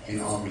in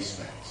all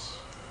respects.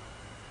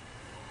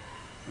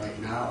 Right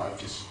now I've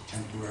just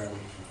temporarily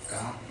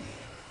forgotten,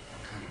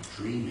 I'm kind of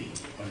dreaming.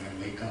 When I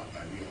wake up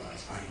I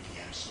realize I am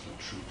the absolute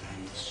truth, I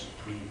am the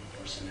supreme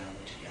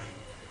personality,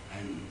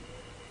 I'm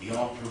the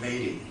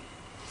all-pervading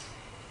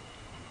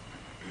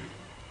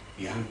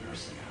beyond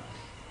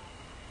personality.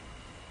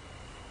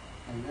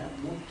 And that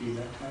mukti,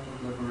 that type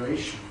of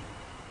liberation,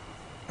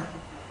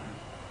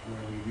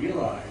 where we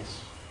realize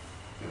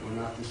that we're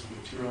not this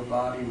material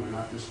body, we're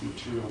not this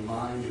material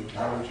mind,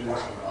 intelligence,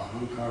 or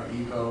ahankar,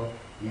 ego.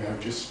 We are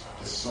just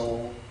the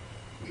soul.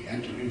 We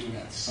enter into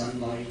that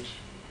sunlight,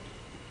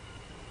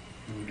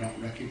 and we don't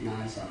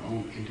recognize our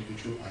own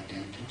individual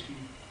identity.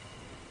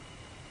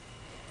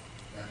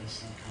 That is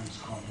sometimes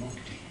called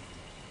mukti,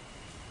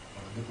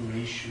 or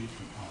liberation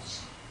from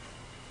us.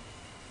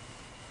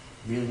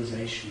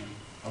 Realization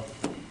of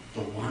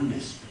the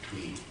oneness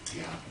between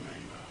the Atma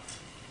and God.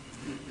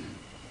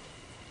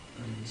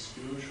 But in the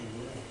spiritual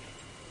world,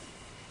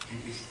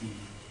 it is the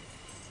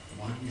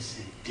oneness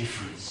and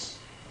difference.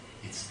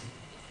 It's the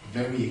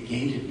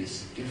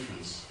variegatedness of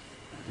difference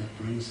that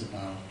brings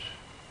about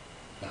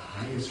the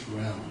highest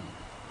realm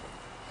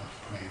of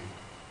prema,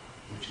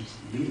 which is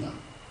lila,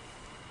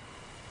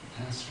 the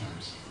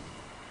pastimes of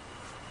love.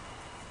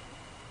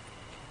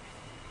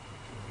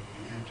 We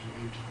can enter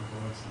into the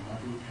Lord's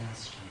loving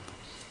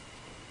pastimes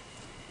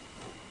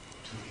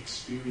to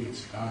experience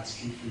God's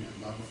infinite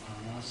love upon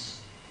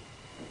us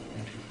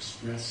and to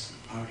express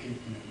our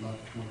infinite love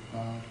toward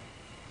God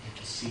and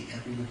to see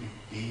every living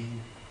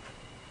being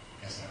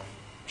as our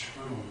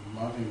eternal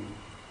loving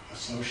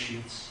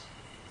associates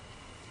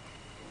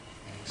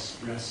and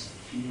express and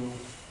feel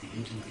the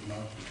intimate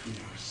love between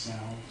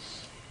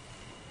ourselves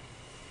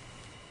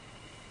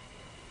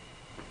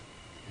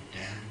and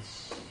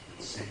dance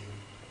and sing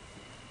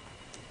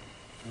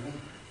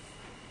forever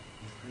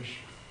with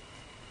Krishna.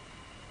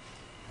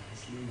 That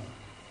is Lila.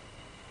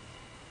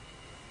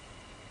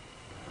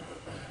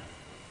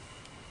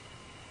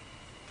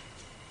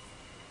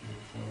 And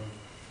for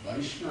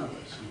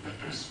Vaishnavas who have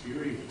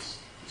experienced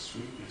the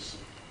sweetness of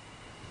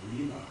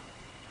Lila,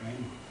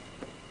 prema,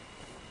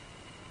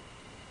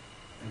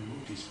 and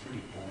mukti's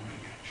pretty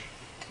boring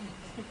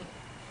actually.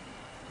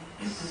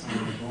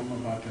 Sarvabhauma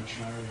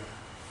Bhattacharya,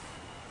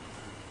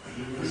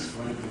 he was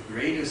one of the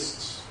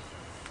greatest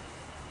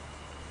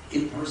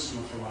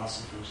impersonal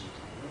philosophers of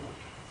the world.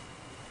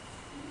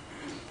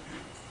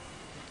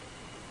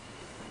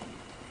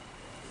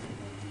 And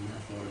when he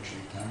met Lord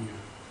Chaitanya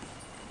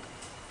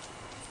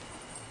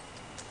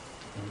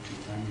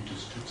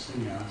just took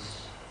sannyas.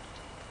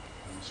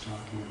 I was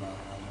talking about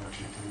how Lord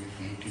Chaitanya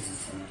fainted in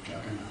front of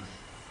Jagannath.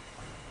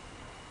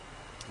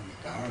 And the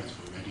guards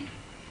were ready to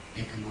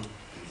pick him up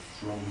and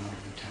throw him out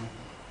of the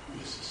temple. Who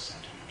is this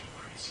sentimental,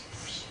 crazy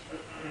person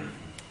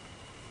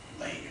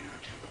laying in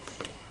our temple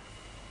floor?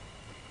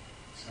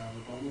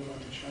 Sarvabhauma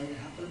Bhattacharya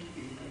happened to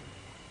be there.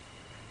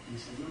 He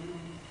said, no,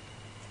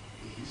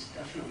 he's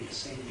definitely a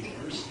saintly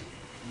person.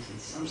 He's in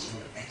some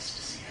sort of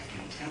ecstasy. I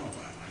can tell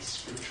by my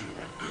scriptural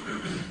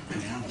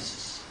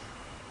analysis.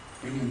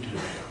 Bring him to the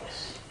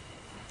house.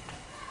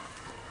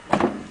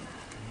 And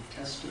he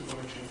tested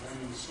Lord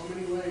Chaitanya in so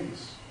many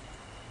ways,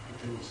 but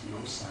there was no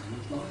sign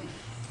of life.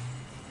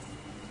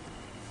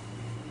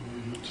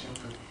 And he took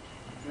a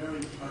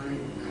very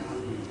fine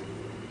cotton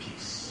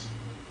piece,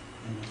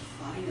 and the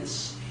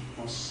finest,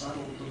 most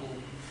subtle little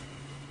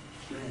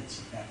threads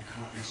of that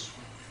cotton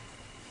sweat.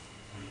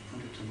 When he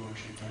put it to Lord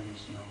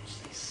Chaitanya's nose,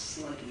 they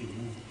slightly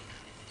moved,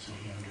 so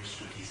he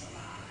understood he's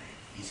alive.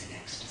 He's in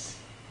ecstasy.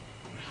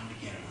 But how to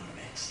get him out of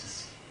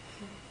ecstasy?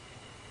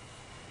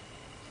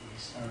 So he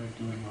started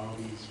doing all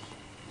these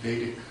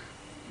Vedic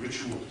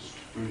rituals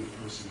to bring the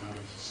person out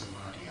of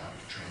samadhi, out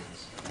of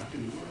trance. But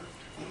nothing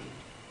worked.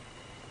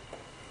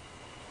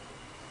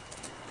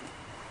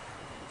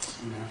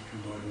 Soon after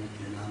Lord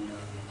Nityananda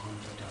and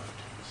Mukunda died,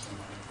 some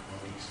other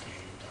devotees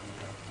came,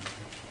 Dhammadeva,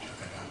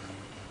 Jagadananda.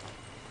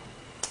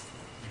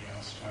 They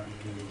all started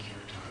doing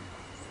kirtan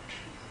on Lord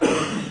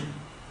Chaitanya.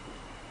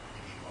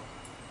 And he woke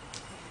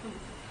up.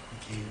 He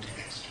came to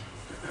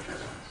external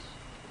consciousness.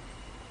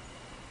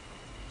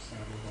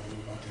 Sarvabhauma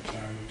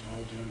Bhattacharya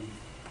told him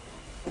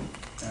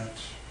that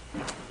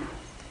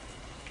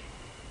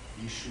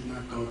you should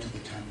not go to the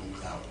temple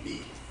without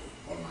me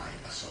or my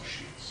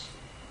associates,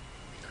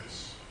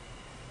 because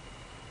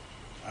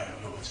I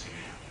don't know what's going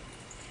to happen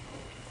if you go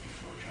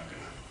before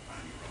Jagannath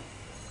on your own.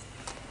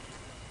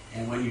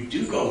 And when you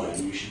do go in,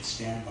 you should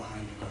stand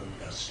behind the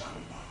Garuda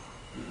Stamba.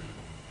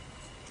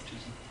 Which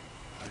is,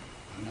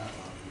 I'm not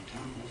allowed in the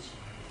temple, so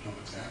I don't know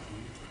exactly,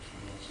 but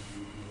for those of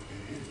you who have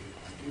been in,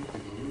 I think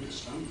the Garuda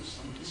Stamba is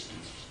some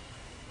distance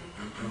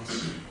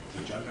across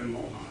the Jagan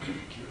Mohan, the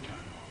Kirtan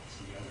Hall, it's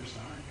on the other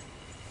side.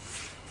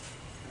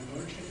 And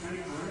Lord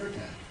Chaitanya honored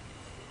that.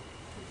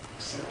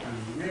 Except on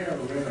rare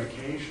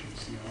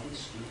occasions, he always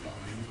stood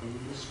behind the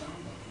Garuda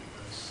Stamba,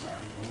 because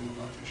Sarvabhauma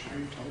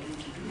Bhattacharya told him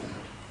to do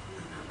that.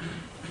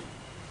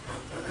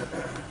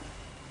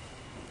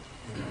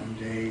 And one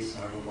day,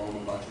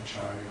 Sarvabhauma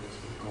Bhattacharya was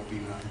with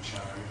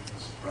Gopinathacharya,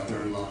 his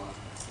brother-in-law,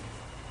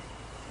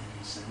 and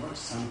he said, what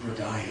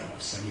sampradaya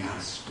of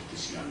sannyas did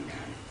this young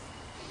man,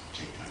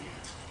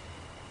 Chaitanya,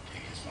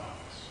 take his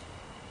vows?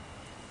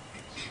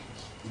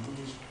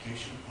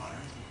 Purification of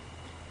Bharati.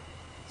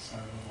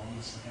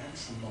 Sarvabhauma said,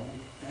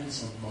 that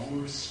is a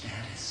lower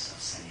status of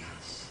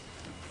sannyas.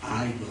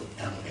 I will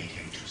elevate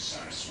him to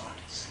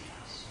Saraswati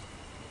sannyas.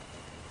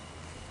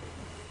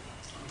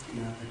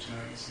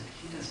 Gopinathacharya said,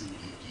 he doesn't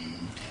need you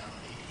to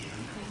elevate him.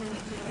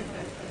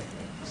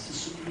 He's the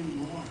Supreme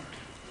Lord.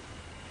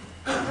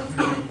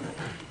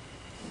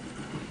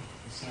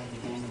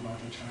 Sarvabhauma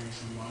Bhattacharya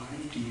said, why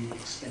do you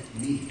expect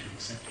me to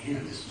accept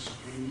him as the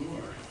Supreme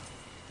Lord?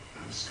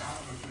 I'm a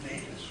scholar of the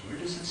Vedas. Where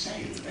does it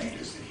say in the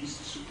Vedas that he's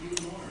the Supreme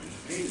Lord? In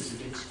the Vedas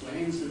it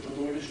explains that the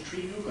Lord is Tri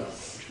Yuga,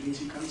 which means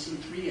he comes in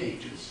 3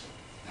 ages,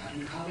 not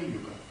in Kali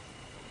Yuga.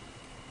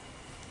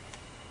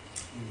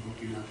 And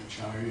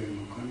Gopinathacharya and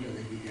Mukunda,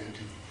 they began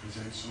to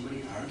present so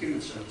many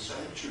arguments from the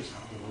scriptures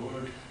how the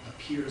Lord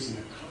appears in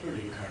a covered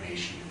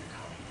incarnation in the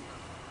Kali Yuga.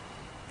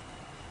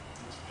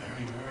 It's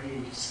very,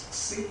 very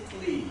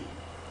succinctly,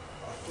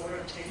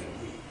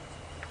 authoritatively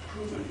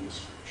proven in the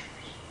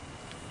scriptures.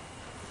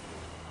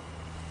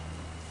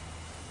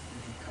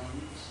 Did he come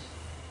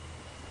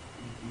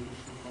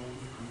beautiful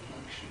golden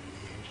complexion in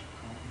the age of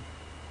Kali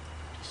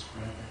to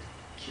spread the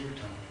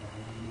kirtan of the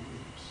holy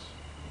names.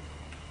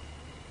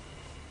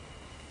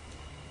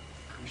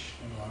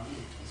 Krishna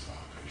Vani Tasa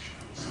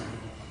Krishna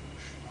Sarvabhamu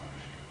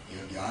Shumarshka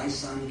Yagyai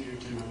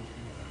Sankirtanam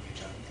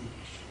Yajanti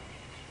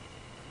Vishwaya.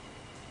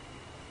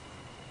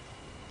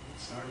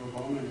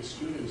 Sarvabhauma and his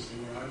students, they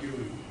were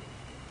arguing,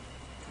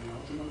 and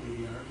ultimately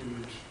the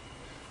argument,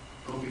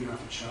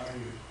 Gopinath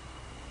Acharya,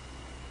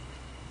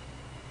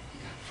 he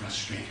got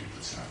frustrated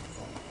with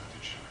Sarvabhauma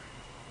Bhattacharya.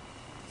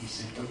 He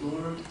said, the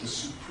Lord, the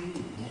Supreme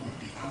Lord,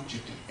 the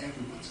object of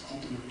everyone's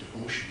ultimate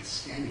devotion is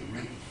standing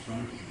right in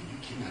front of you, and you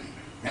cannot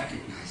even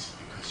recognize it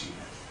because you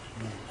have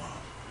no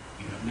love.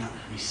 You have not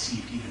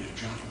received even a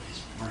drop of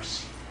his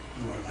mercy.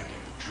 You are like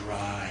a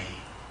dry,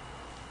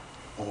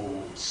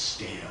 old,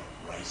 stale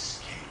rice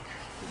cake.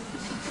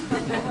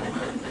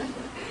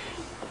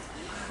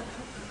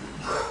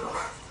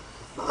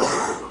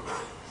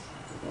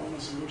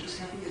 So we're just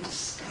having a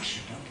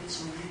discussion. Don't get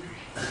so angry.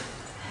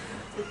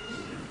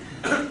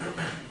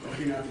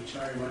 Gopinath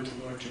Acharya went to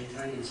Lord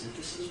Chaitanya and said,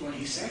 this is what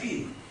he's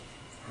saying.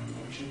 And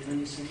Lord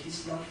Chaitanya said,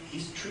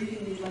 he's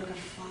treating me like a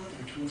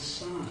father to a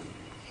son.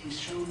 He's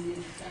showing me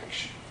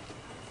affection.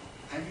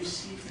 I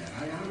receive that.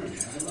 I honor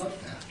that. I love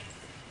that.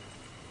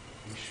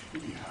 We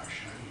shouldn't be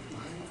harsh on him.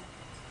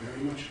 I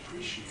very much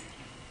appreciate it.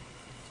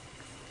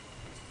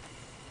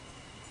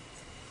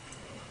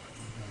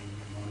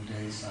 One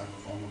day,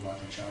 Sarvabhauma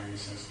Bhattacharya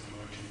says to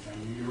Lord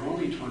Chaitanya, you're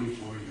only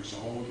 24 years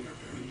old, you're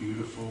very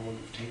beautiful,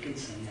 you've taken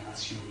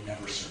sannyas, you'll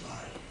never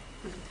survive.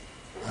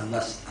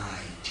 Unless I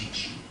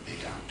teach you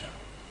Vedanta.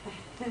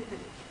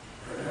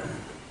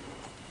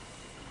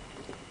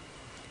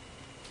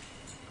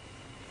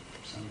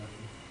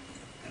 Somebody,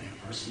 and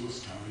a person was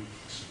telling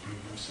the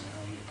Supreme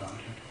Personality of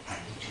Godhead, I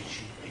will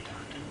teach you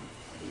Vedanta.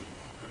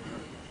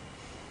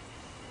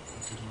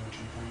 What did Lord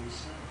Chaitanya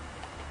say?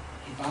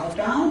 He bowed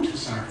down to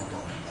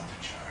Sarvabhauma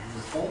Bhattacharya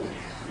with folded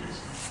hands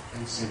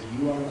and said,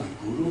 you are my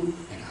guru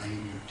and I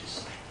am your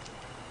disciple.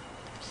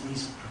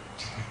 Please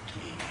protect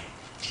me by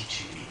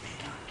teaching me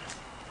Vedanta.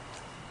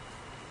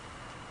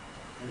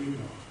 There you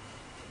go.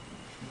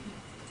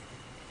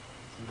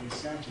 So they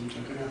sat in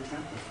Jagannath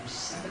Temple for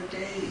 7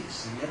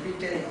 days, and every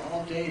day,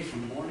 all day,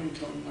 from morning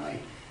till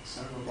night,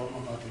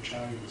 Sarvabhauma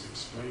Bhattacharya was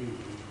explaining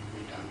the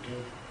Vedanta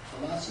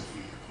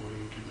philosophy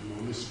according to the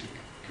monistic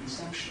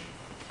conception.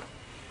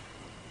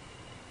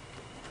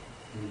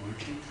 And Lord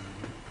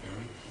Chaitanya,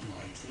 very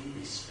politely,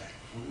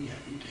 respectfully,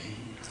 every day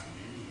he would come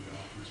in, he would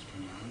offer his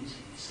pranams,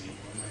 he would say,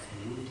 Lord, my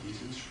Guru, please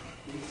instruct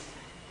me.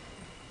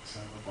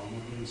 Sarvabhauma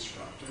would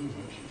instruct him,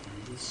 Lord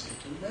Chaitanya would sit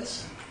and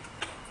listen.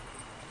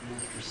 And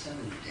after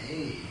 7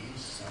 days,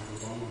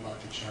 Sarvabhauma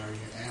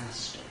Bhattacharya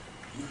asked,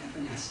 you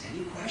haven't asked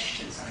any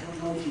questions. I don't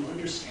know if you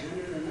understand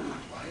it or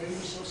not. Why are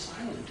you so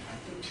silent?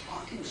 I've been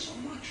talking so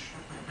much.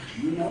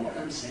 Do you know what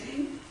I'm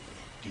saying?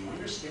 Do you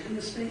understand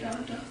this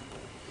Vedanta?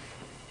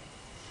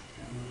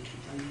 Lord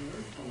Chaitanya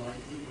very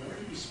politely,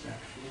 very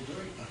respectfully,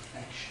 very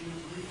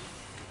affectionately.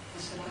 I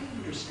said, I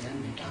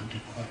understand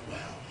Vedanta quite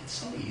well. It's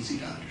so easy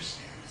to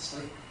understand.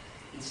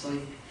 It's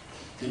like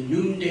the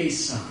noonday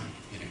sun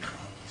in a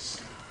cloudless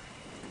sky.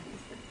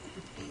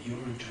 But your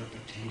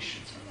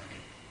interpretations are like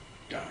a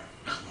dark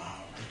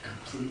cloud that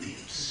completely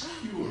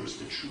obscures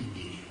the true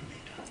meaning of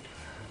Vedanta.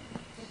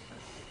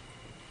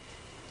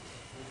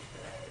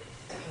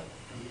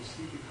 And you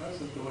see,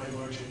 because of the way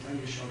Lord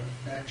Chaitanya showed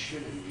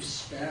affection and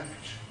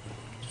respect,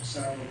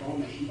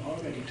 Sarvabhauma, he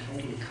already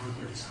totally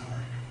conquered his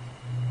heart.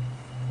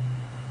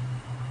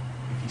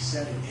 If he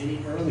said it any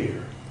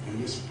earlier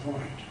than this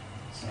point,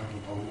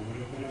 Sarvabhauma would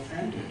have been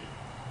offended.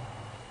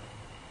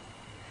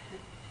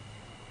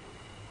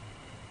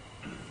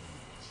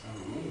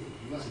 Sarvabhauma,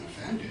 he wasn't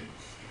offended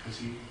because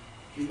he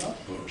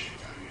loved Lord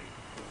Chaitanya.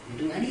 He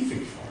would do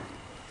anything for him.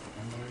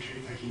 And Lord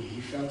Chaitanya,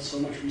 he felt so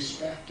much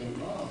respect and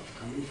love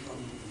coming from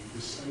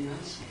this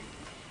sannyasi.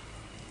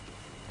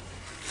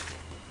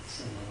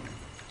 So,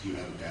 do you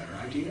have a better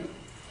idea?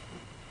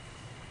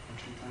 Lord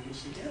Chaitanya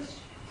said yes.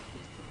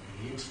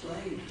 And he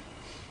explained.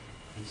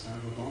 And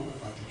Sarvabhauma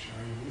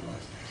Bhattacharya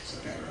realized that it's a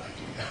better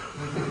idea.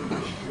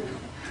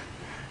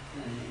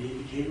 And he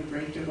became a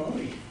great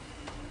devotee.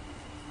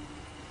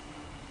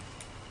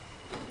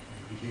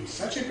 He became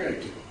such a great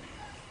devotee.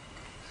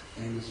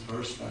 Famous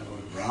verse by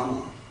Lord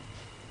Brahma,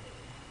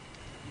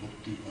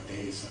 Mukti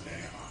Pade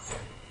Sadeva.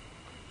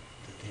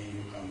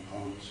 Tatenu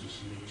Kampam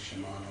Susmik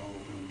Shamano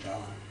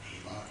Brunjan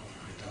Evat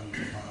Kritam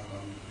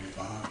Vipagam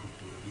Vivar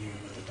Turvir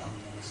Vadadam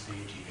Namaste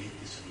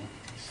Jiveti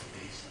Samukti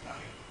Sade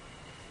Sadaya.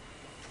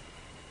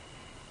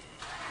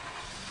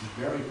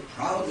 Very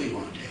proudly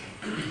one day,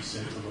 he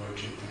said to Lord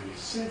Chaitanya,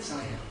 since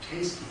I have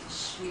tasted the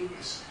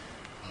sweetness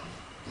of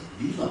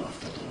the lila of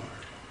the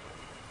Lord,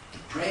 the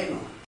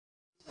prema,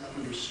 I've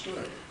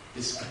understood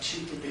this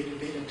Achinta Veda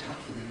Veda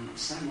Tattva that are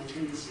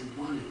simultaneously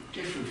one and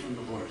different from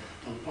the Lord.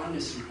 The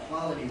oneness and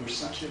quality were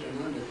Satchit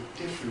Ananda.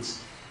 The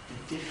difference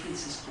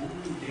is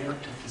only there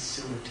to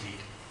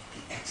facilitate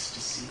the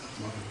ecstasy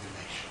of loving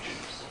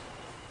relationships.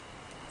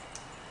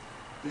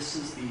 This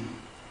is the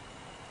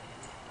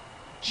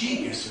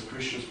genius of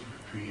Krishna's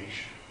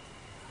creation.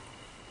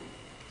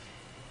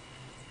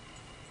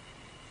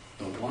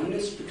 The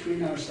oneness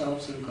between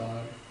ourselves and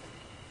God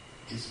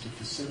is to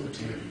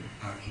facilitate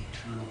our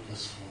eternal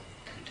blissful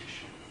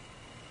condition.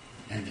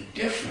 And the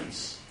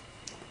difference,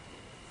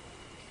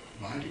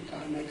 why did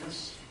God make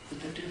us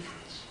with the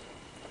difference?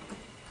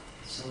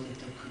 So that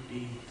there could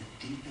be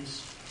the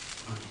deepest,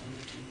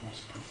 unlimited,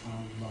 most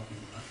profound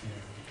loving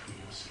affair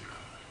between us and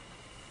God,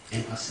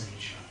 and us and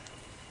each other.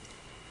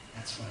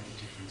 That's why the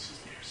difference is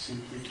there,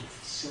 simply to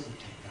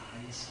facilitate the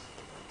highest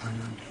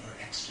ananda or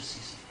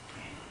ecstasies of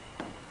prema.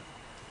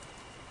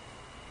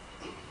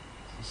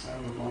 So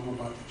Sarvabhauma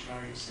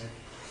Bhattacharya said,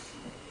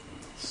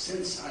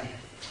 since I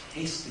have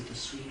tasted the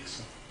sweetness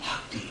of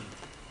bhakti,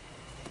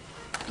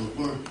 the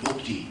word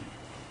mukti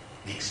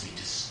makes me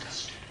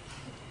disgusted.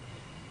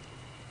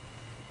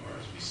 Or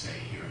as we say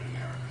here in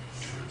America,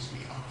 turns me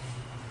off.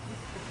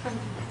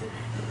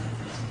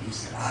 He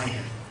said,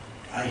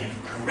 I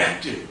have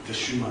corrected the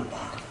Srimad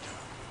Bhagavatam.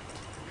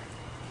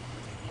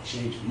 He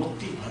changed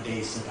mukti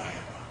pade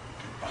sadayava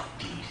to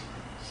bhakti.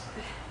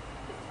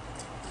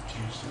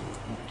 Changed the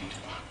word mukti to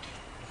bhakti.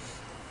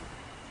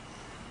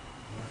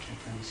 Lord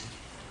Chaitanya said,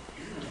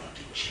 you're not allowed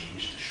to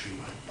change the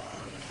Srimad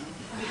Bhagavatam.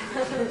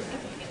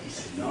 He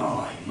said, no,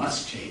 I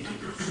must change it.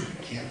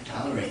 I can't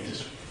tolerate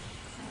this.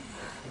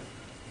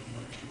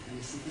 Lord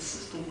Chaitanya said, this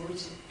is the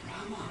words of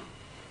Brahma.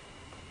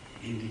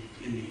 In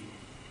the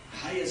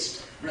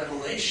highest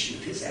revelation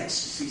of his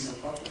ecstasies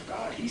of love of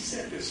God, he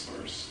said this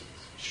verse.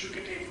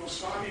 Shukadeva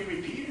Goswami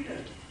repeated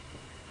it.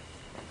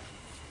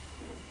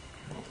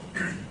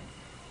 And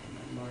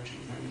then Lord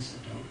Chaitanya said,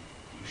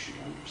 you should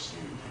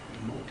understand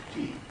that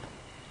mukti,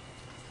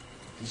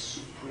 the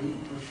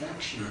supreme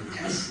perfection and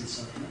essence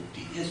of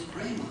mukti, is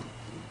prema.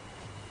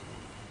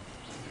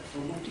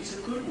 Therefore, mukti is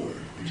a good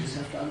word. We just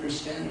have to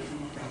understand it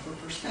from a proper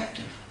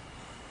perspective.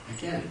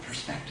 Again,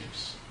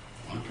 perspectives.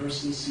 One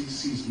person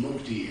sees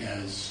mukti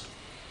as,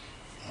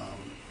 I've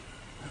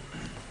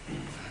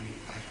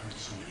heard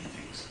so many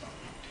things about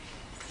mukti.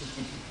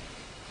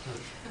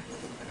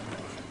 I don't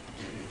want to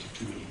get into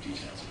too many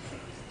details in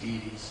front of the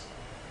deities,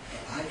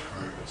 but I've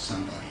heard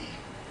somebody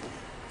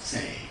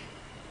say,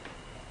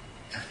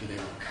 after they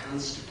were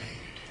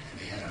constipated and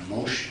they had a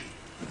motion,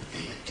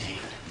 they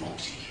attained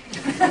mukti.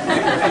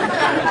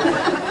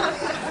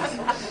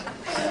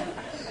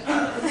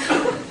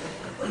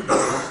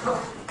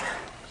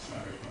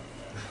 Sorry about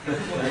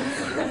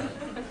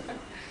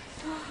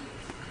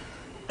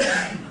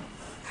that.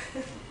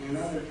 And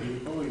other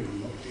people,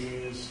 mukti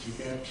is to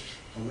get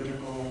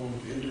political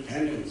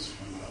independence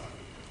from the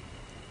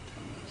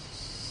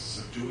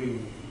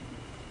subduing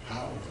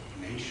power of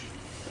the nation.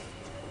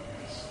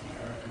 Yes,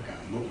 America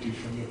got mukti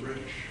from the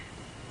British.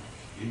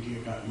 India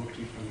got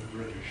mukti from the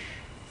British.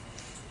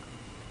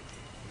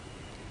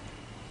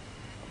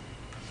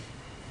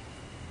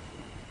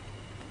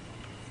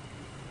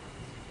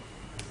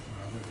 For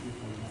other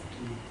people,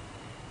 mukti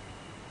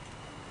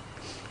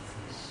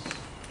is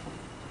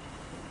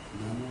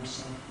no more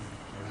suffering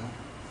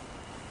forever.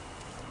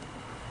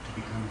 To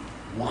become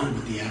one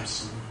with the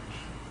Absolute.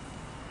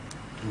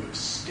 To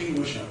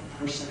extinguish our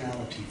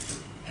personality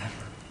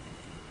forever.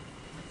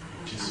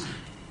 And just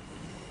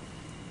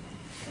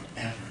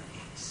forever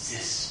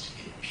exist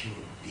in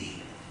pure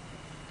being.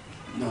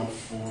 No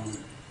form,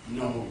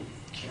 no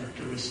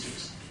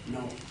characteristics,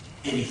 no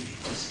anything.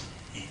 Just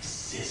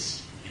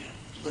exist in a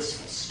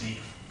blissful state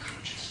of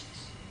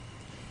consciousness.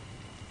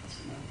 That's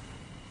enough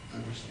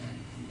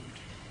understanding of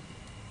mukti.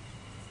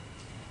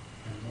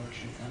 And Lord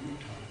Chaitanya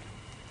taught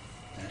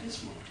that is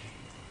mukti.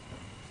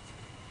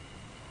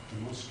 The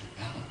most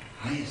developed,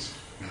 highest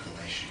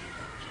revelation of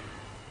mukti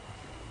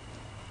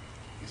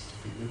is to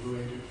be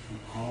liberated from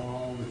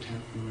all the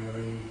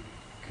temporary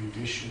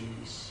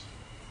conditions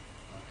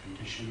of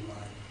conditioned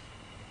life.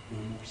 No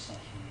more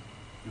suffering,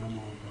 no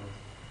more birth,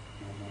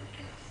 no more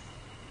death.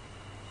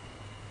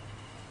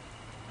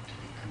 But to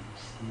be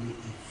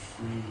completely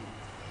free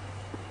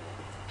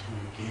to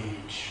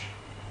engage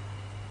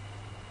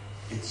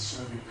in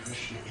serving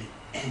Krishna in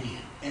any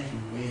and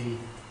every way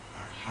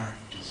our heart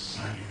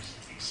desires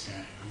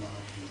ecstatic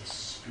love in the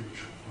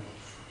spiritual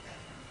world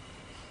forever.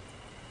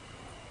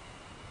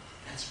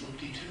 That's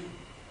mukti too.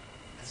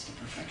 That's the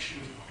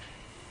perfection of mukti.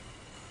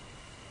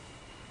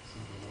 So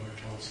the Lord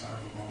told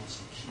Sarvabhauma,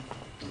 so keep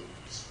the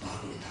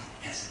Bhagavatam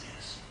as it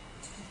is.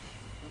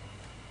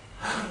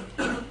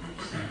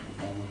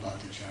 Sarvabhauma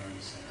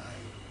Bhattacharya said,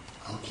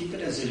 I'll keep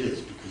it as it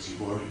is because you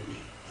ordered me,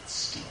 but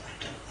still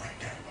I don't like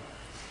that one.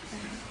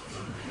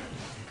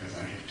 Because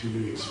I have too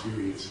many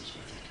experiences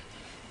with it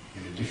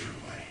in a different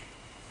way.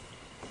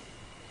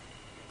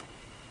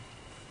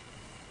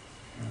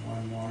 And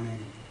one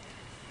morning,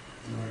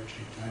 Lord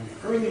Chaitanya,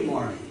 early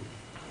morning,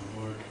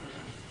 the Lord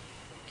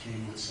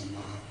came with some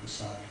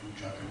Mahaprasad from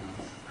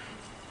Jagannath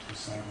to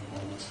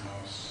Sarvabhauma's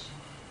house,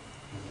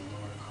 and the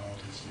Lord called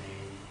his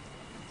name,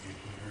 and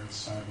he heard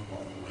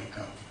Sarvabhauma wake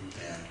up from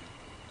bed.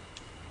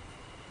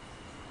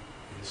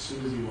 And as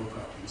soon as he woke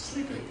up, he was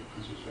sleeping,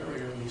 because it was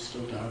very early,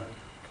 still dark.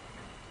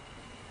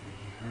 And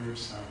he heard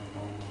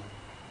Sarvabhauma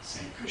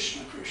say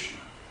Krishna, Krishna.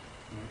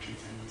 Lord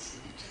Chaitanya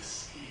said, you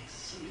just see, as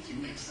soon as he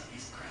wakes up,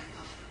 he's crying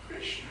out for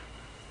Krishna.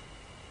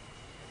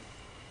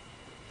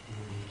 And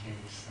when he came,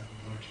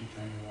 Lord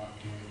Chaitanya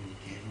walked in and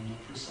gave him the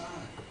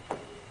prasad.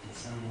 And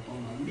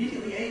Sarvabhauma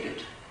immediately ate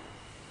it.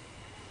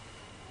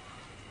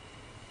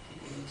 The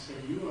Lord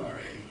said, you are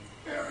a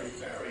very,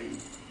 very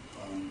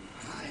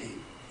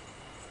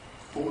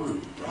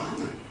high-born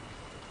Brahmin.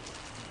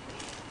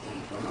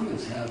 And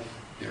Brahmins have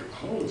their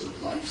codes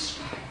of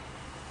lifestyle.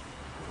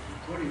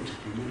 According to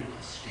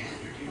Brahminical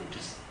standard, you don't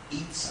just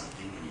eat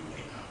something when you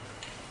wake up.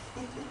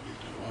 You have to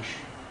wash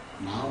your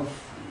mouth,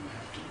 and you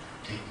have to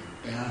take your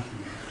bath, and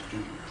you have to do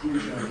your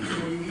puja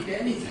before you eat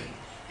anything.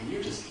 And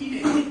you're just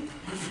eating.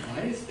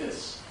 Why is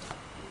this?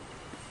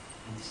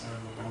 And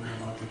Sarvabhauma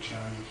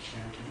Bhattacharya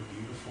chanted a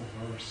beautiful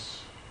verse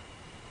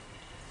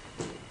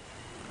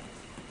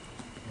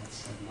that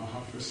said,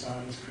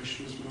 Mahaprasad is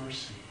Krishna's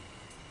mercy,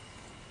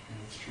 and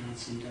it's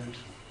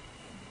transcendental.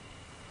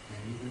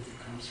 And even if it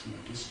comes from a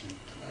distant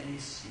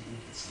place, even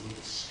if it's a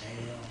little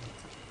stale,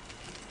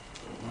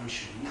 one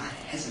should not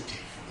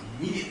hesitate from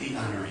immediately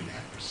honoring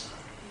that prasad.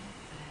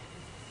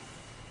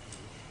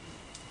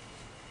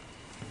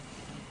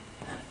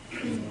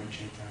 Lord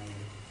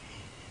Chaitanya,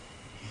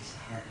 his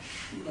heart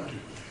flooded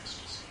with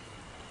ecstasy.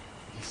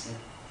 He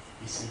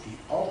said, the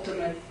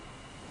ultimate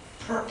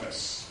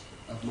purpose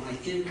of my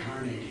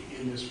incarnating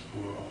in this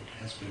world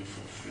has been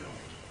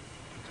fulfilled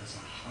because a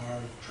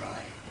hard,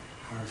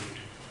 dry-hearted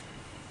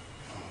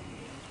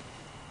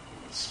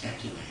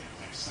speculator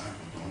like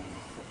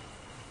Sarvabhauma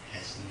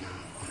has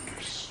now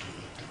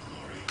understood the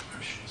glory of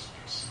Krishna's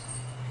prasad.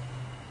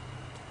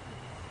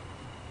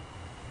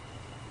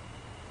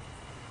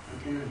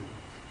 Again,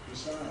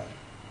 prasad.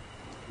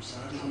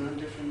 Prasad is not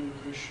different than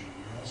Krishna.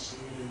 We're all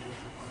seeing it in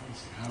different ways.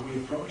 And how we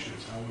approach it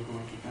is how we're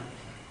going to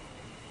benefit.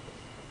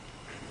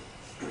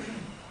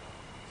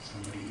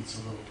 Somebody eats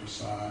a little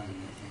prasad and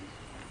they think,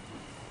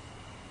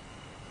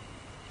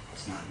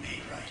 it's not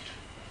made right.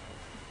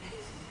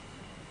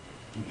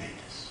 Who made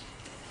this?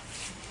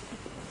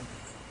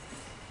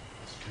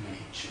 There's too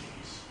many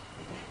chilies.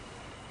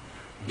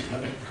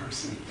 Another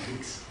person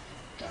thinks,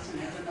 doesn't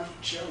have enough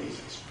chilies.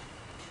 It's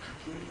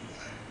completely,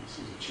 this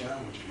is a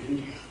challenge in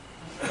India.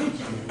 We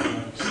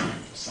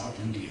have South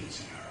Indians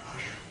in our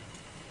ashram.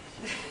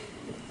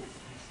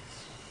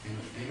 And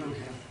if they don't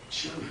have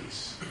chilies,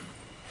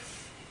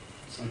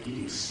 it's like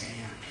eating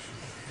sand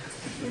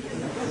for them.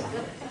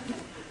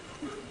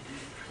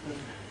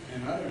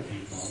 And other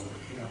people,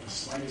 the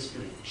slightest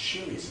bit of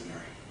chilies in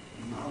their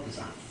mouth is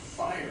on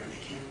fire and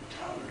they can't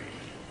tolerate it.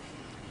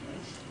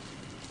 Yes?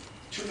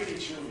 Too many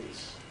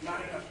chilies,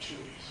 not enough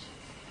chilies.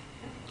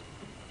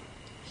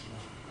 So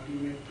how do you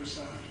make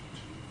prasad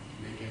to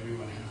make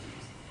everyone happy?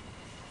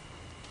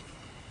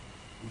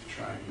 We've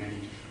tried many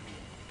different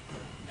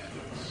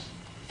methods.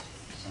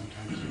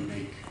 Sometimes we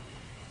make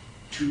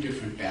 2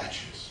 different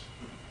batches.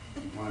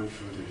 One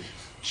for the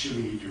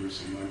chili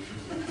eaters and one for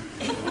the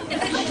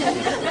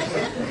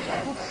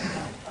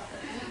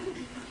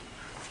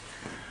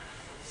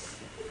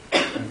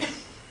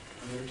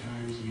other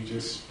times we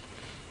just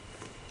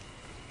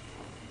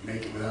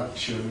make it without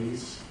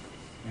chilies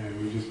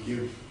and we just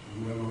give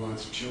whoever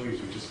wants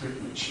chilies, we just give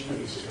them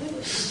chilies.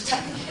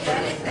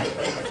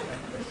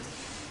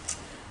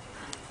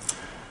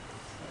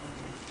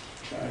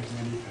 Tried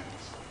many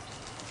things.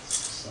 It's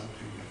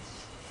something that's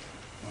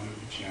one of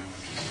the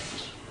challenges of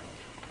this world.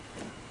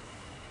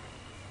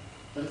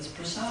 But it's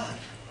prasad,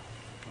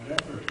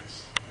 whatever it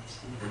is. That's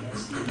the important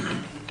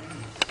thing.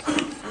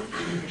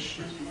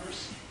 Krishna's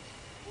mercy.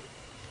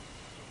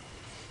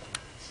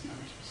 It's not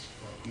just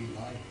what we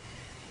like.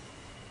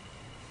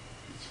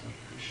 It's what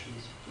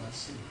Krishna's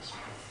blessing us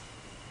for.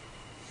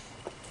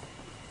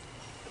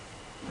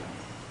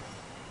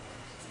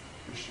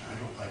 Krishna, I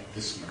don't like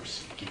this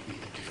mercy. Give me a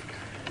different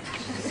kind of mercy.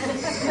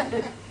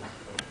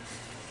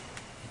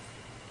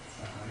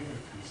 The higher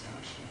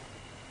consumption.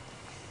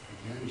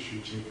 Again, Sri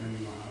Chaitanya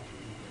Mahaprabhu.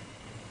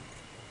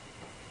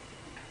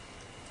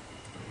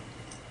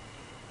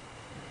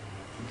 I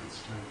think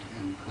it's time to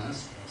end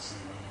class by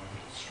saying a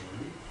little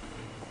story,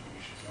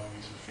 which is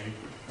always a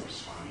favorite for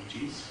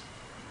Swamiji's,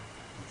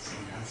 and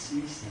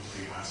sannyasis, and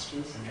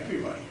grihastas, and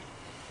everybody.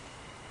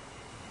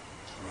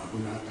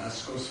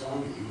 Radhanath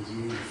Swami, he was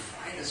eating the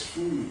finest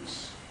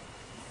foods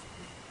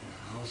in a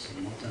house of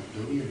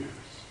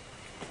multi-billionaires.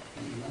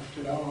 And he left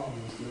it all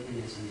and was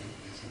living as a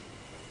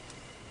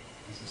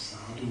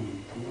sadhu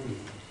in Puri.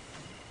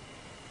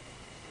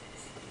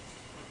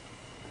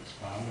 His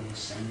father was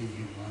sending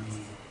him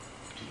money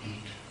to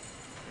eat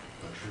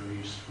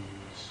luxurious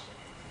foods.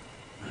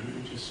 And he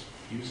would just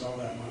use all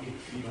that money to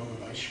feed all the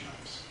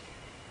Vaishnavas.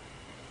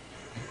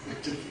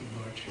 To feed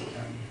Lord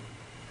Chaitanya.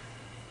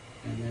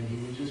 And then he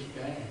would just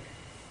beg.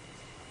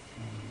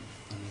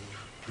 When the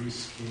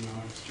priests came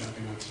out of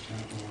Jagannath's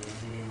temple,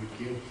 whatever they would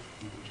give,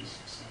 he would just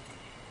accept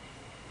it.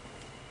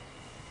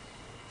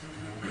 And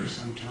after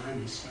some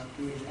time, he stopped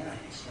doing that.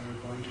 He started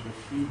going to the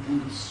free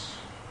booths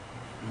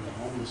where the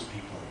homeless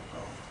people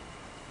go.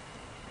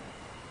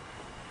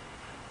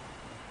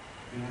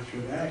 And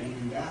after that,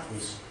 even that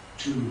was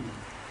too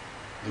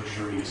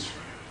luxurious for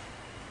him.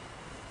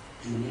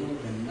 In the middle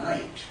of the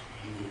night,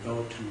 he would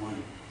go to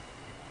one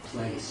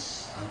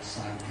place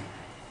outside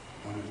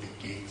one of the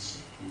gates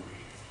of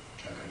Puri,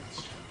 Jagannath's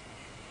temple.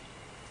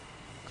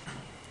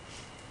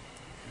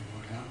 And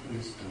what happened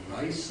is the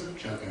rice of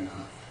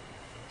Jagannath,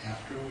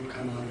 after it would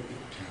come out of the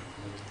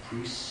temple, the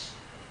priests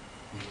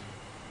would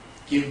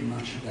give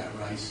much of that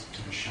rice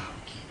to the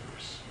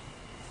shopkeepers.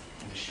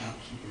 And the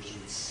shopkeepers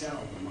would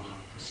sell the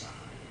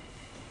Mahaprasad.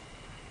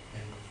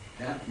 And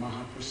that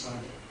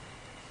Mahaprasad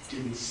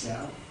didn't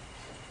sell.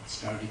 It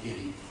started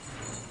getting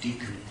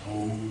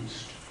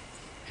decomposed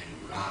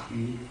and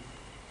rotten.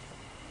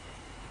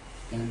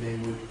 Then they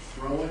would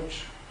throw it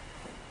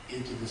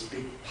into this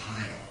big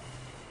pile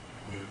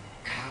where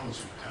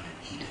cows would come and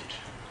eat it.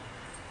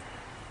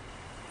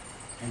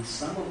 And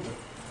some of the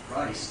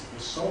rice that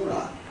was so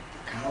rotten,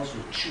 the cows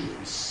would chew it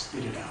and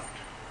spit it out.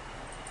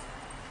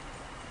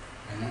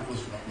 And that was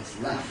what was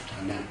left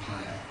on that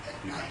pile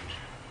at night.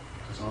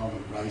 Because all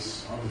the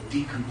rice, all the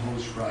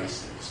decomposed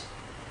rice that was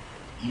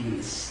even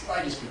the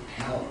slightest bit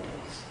palatable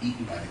was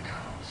eaten by the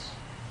cows.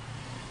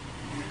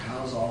 And the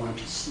cows all went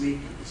to sleep.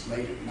 It was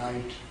late at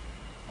night.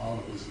 All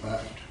that was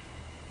left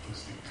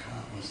was the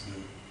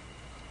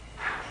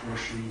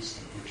portions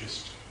that were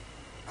just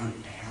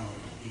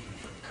unpalatable even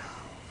for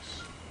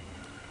cows.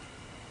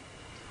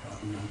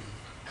 Radhanath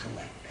would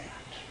collect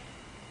that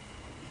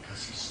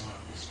because he saw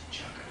it was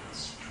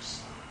Jagannath's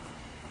prasad.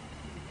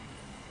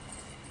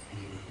 And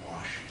he would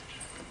wash it.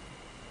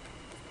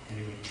 And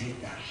he would take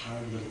that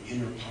hard little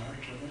inner part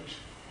of it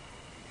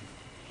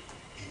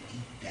and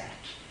eat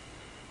that.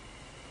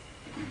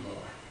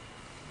 Below.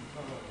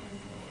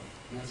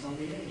 And that's all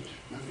he ate,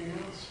 nothing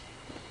else.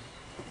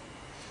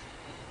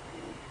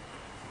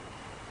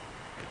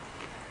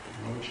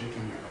 Lord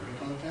Chaitanya heard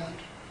about that.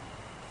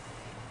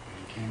 When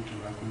he came to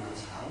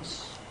Radhanath's house,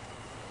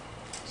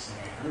 he said,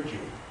 I heard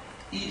you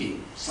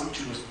eating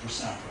sumptuous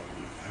prasad,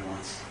 Radhanath. I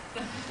want some.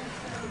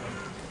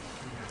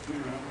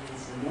 Radhanath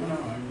said, no,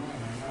 I'm not.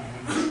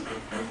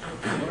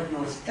 The Lord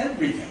knows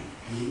everything,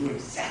 and he knew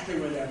exactly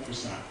where that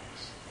prasad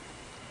was.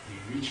 And he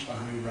reached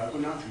behind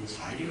Radhanath, who was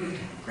hiding it,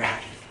 and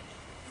grabbed it.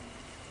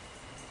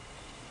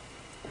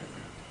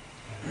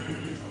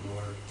 And the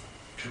Lord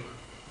took a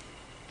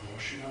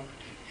portion of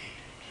it and ate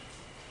it.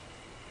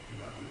 And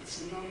Radhanath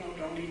said, no,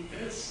 don't eat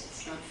this.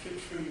 It's not fit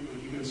for you.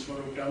 And even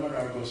Swarup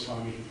Damodar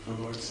Goswami, the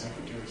Lord's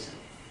secretary, said,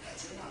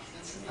 that's enough.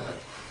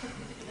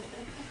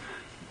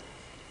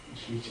 And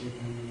Sri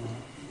Chaitanya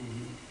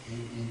Mahaprabhu,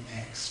 in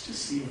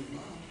ecstasy of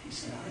love, he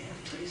said, I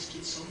have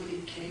tasted so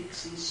many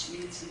cakes and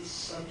sweets and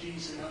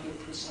sabjis and other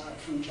prasad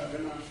from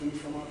Jagannath and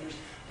from others,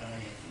 but I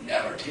have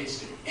never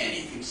tasted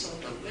anything so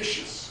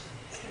delicious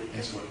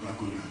as what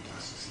Raghunath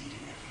Das is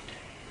eating every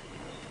day.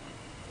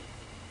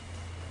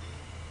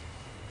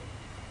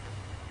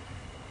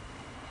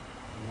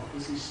 And what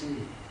was he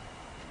seeing?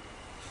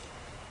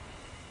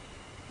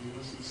 He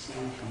wasn't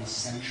seeing from a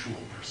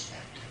sensual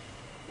perspective.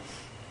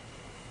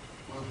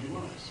 Well, he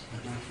was,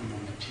 but not from a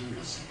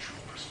material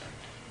sensual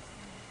perspective.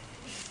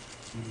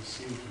 He was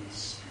seeing from a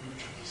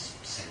spiritually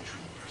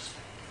sensual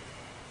perspective.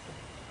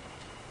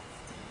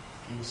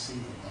 He was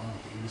seeing the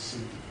love, he was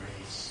seeing the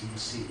grace, he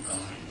was seeing God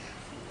in that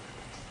form.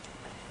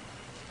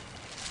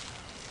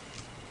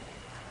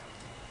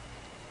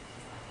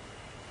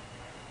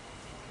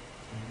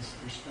 From this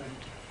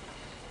perspective,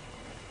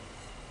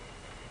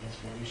 that's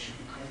where we should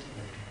be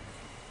cultivating.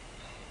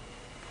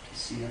 To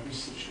see every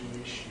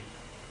situation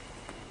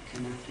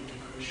connected to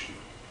Krishna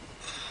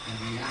and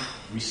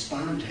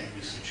respond to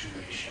every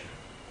situation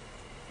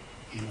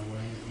in a way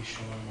that we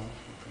show our love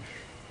for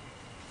Krishna.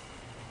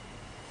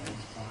 That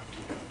is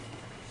bhakti,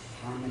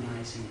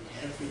 harmonizing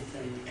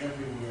everything,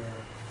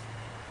 everywhere,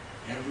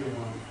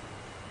 everyone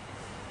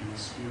in the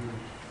spirit of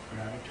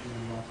gratitude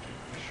and love to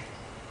Krishna.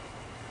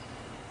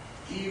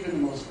 Even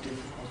the most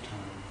difficult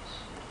times,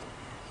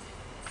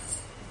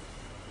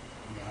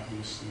 we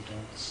obviously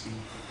don't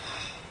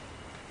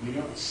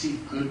see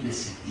goodness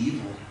and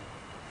evil,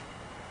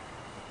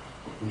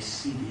 but we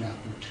see the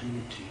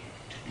opportunity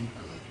to be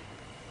good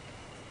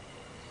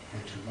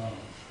and to love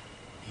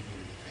even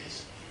in the face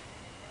of evil.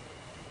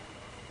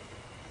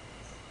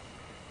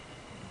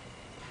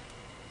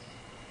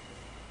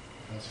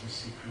 Because we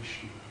see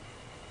Krishna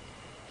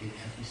in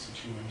every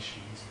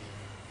situation he's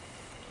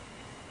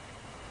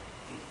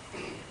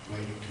there,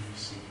 waiting to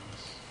receive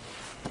us.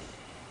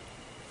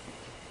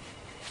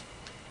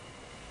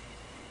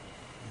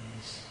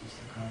 This is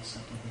the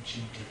concept of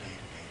Achintya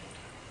Veda Veda.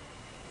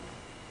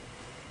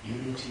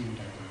 Unity and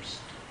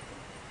diversity.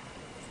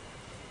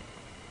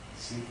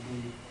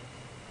 Simply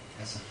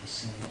as a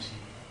facility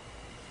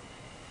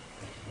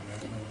that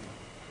forever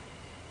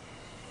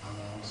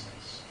allows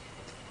us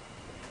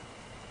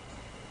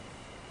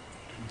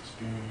to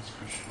experience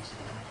Krishna's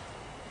love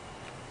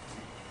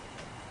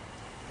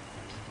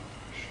and to love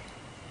Krishna.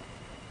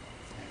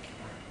 Thank you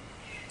very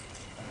much.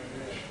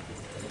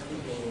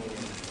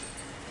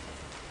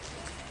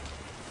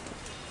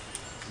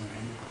 Are there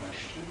any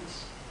questions?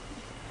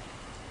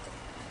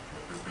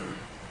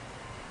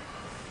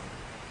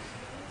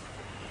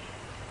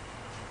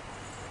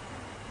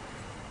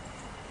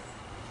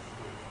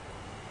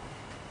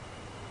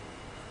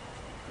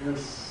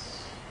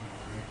 Yes.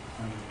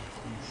 Great.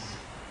 Please.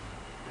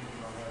 Thank you,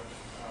 Maharaj.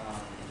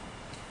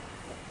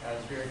 As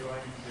we are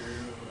going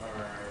through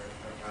our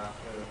path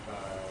of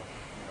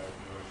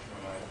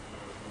devotional life,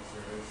 devotional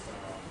service,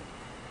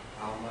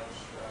 how much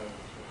of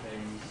the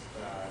things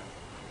that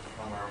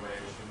come our way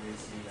should we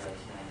see as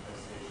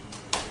manifestations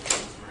of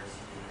Krishna's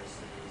mercy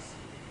versus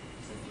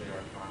simply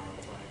our karma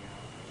playing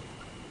out?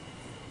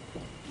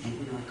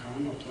 Even our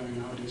karma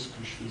playing out is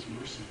Krishna's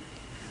mercy.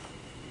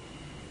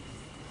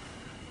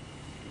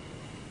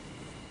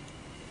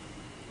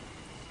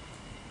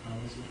 How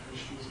is it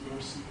Krishna's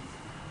mercy?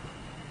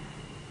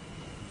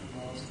 The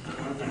laws of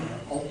karma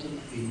are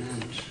ultimately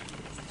meant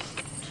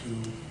to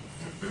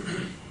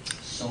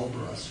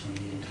sober us from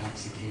the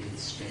intoxicated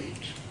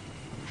state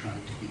of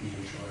trying to be the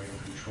enjoyer,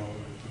 controller,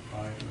 and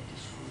proprietor of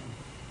this world.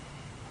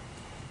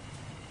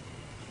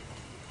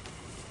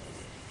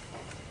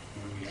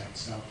 When we act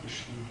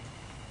selfishly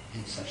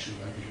in such a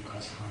way that it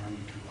causes harm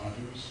to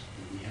others,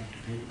 then we have to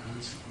pay the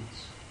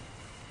consequence.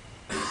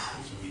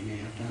 So we may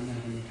have done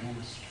that in the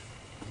past,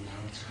 and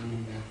now it's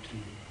coming back to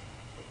you.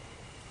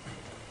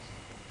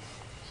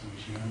 So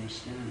we should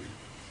understand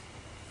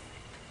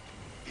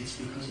it's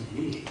because of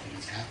me that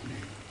it's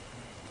happening.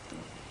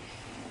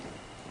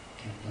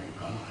 Can't blame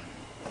God.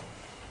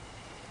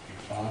 Your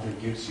father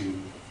gives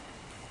you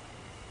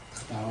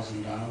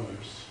 $1,000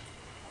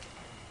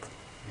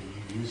 and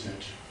you use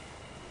it.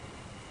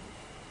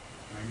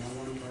 I know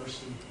one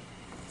person,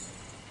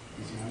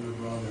 his younger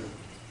brother.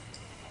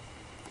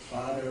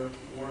 Father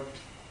worked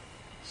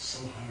so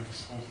hard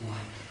his whole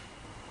life.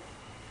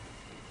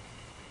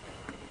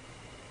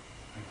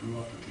 I grew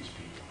up with these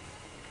people.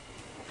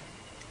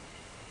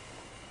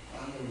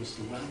 Father was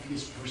the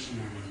wealthiest person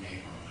in our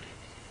neighborhood.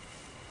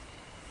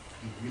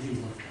 He really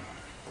worked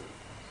hard.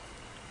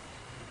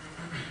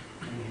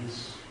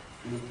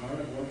 And part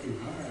of working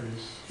hard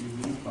is you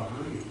leave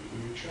behind for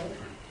your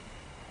children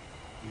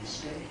the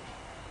estate.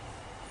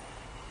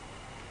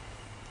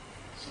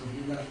 So he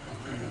left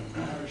behind a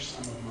large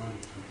sum of money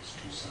for his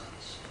two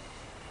sons.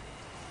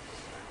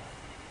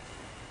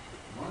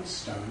 One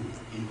son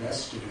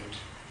invested it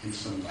in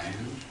some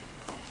land.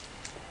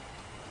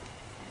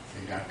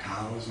 They got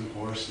cows and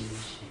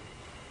horses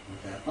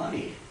with that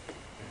money.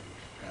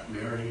 And got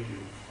married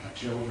and got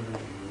children and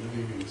were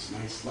living in this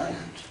nice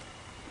land.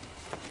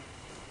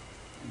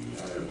 And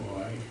the other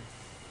boy,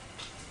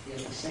 he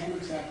had the same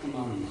exact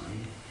amount of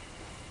money,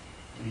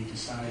 but he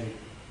decided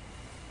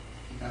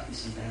he got in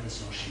some bad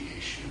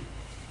association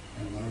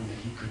and learned that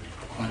he could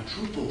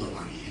quadruple the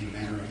money in a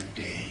matter of a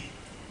day.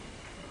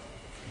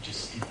 He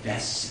just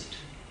invests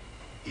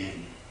it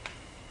in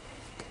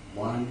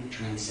one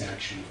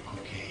transaction of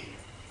cocaine.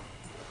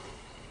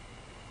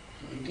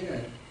 So he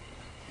did,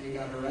 and he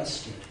got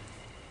arrested.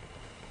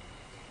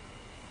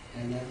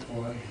 And that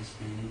boy has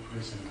been in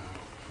prison now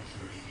for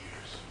 30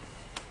 years.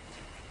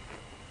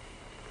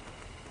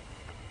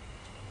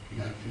 He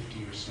got a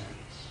 50-year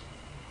sentence.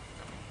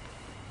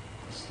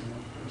 He's still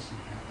in prison,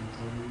 happened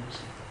 30 years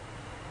ago.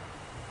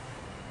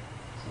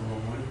 So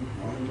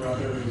one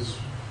brother is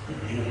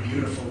in a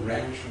beautiful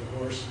ranch with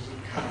horses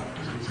and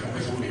cows. He's got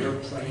his own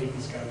airplane,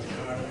 he's got his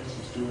cars,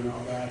 he's doing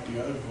all that. The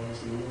other boy's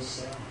in a little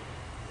cell.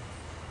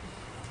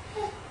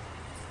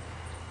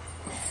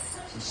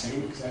 It's the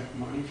same exact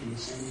money from the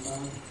same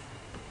father.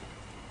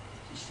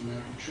 Just a matter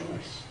of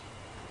choice.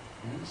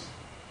 Yes?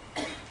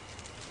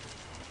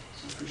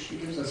 So Krishna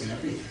gives us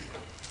everything.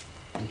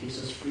 He gives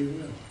us free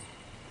will.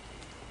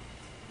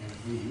 And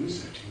if we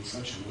use it in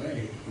such a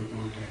way that we're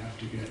going to have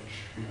to get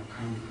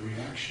karmic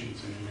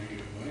reactions in a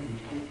negative way, we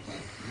don't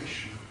like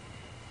Krishna.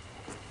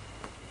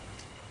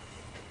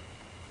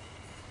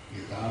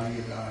 Yada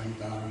yada hi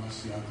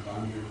dharmasya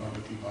glanir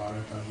bhavati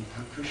bharata.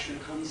 Krishna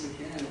comes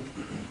again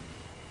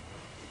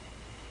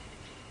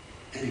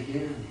and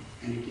again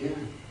and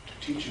again to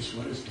teach us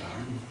what is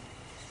Dharma.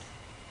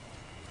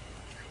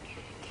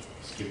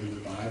 He's given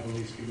the Bible,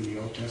 he's given the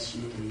Old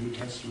Testament, the New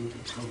Testament, the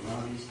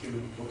Quran, he's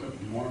given the Book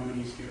of Mormon,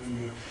 he's given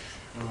the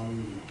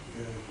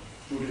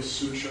Buddhist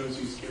sutras,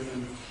 he's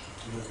given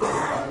the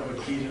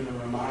Bhagavad Gita, the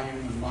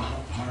Ramayana, the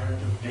Mahabharata,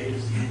 the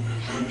Vedas, the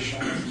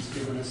Upanishads, he's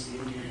given us the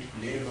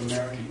Native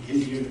American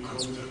Indian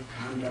codes of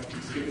conduct,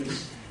 he's given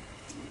us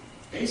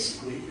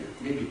basically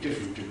maybe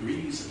different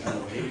degrees of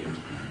elevated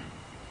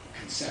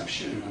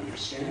conception and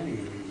understanding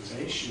and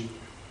realization,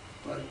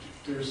 but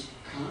there's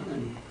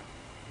common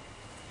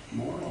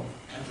moral,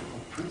 ethical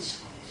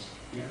principles.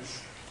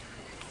 Yes?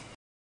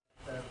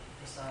 The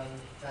prasad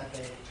that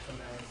day from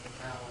the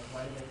cow,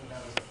 why did they think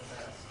that was the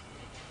best?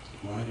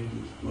 Why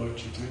didn't Lord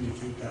Chaitanya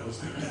think that was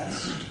the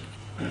best?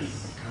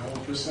 Cow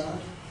prasad?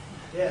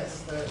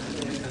 Yes, they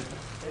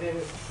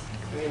didn't,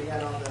 we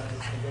had all the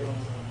videos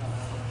and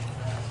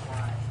that's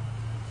why.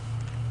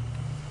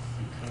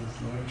 Because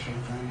Lord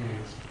Chaitanya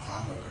is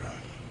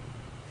bhavagragi.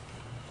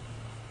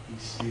 You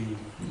see,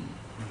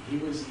 when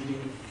he was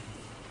eating,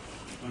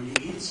 when you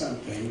eat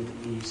something,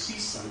 when you see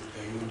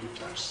something, when you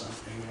touch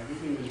something,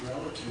 everything is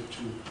relative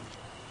to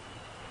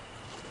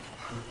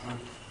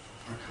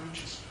our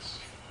consciousness.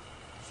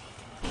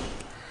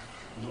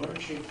 Lord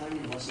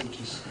Chaitanya wasn't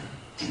just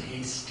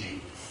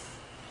tasting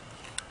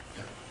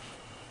the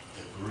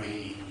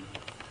grain,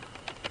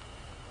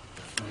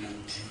 the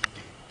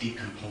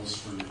decomposed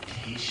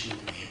fermentation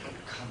that he had been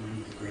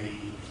covering the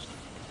grain,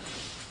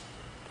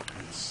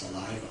 and the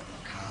saliva of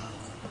a cow.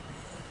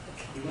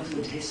 He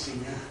wasn't tasting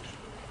that.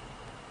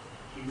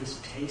 He was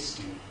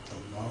tasting the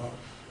love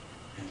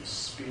and the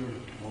spirit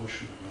of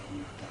devotion of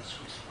Radhanath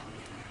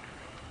Swami.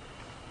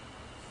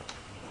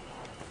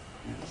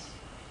 Yes.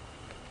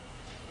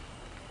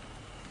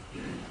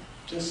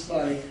 Just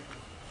like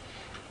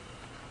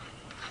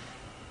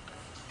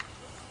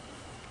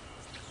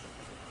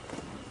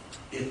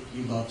if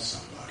you love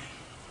somebody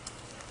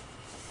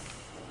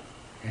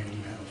and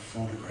you have a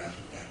photograph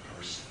of that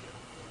person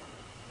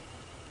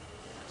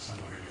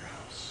somewhere in your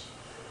house,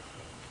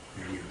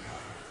 or in your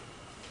car,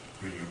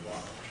 or in your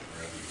wallet, or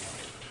wherever you want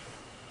it.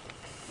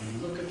 When you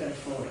look at that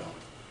photo,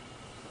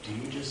 do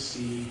you just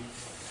see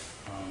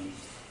a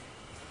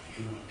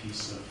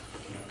piece of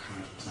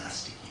kind of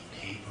plasticky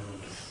paper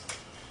with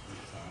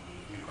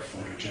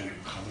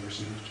photogenic colors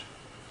in it?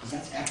 Because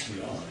that's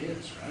actually all it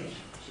is, right?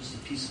 It's just a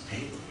piece of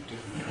paper with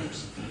different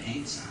types of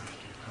paints on it,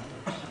 or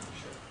colors.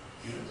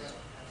 Yes.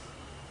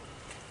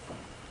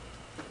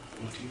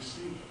 What do you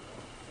see?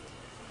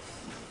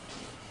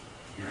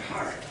 Your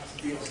heart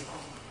feels.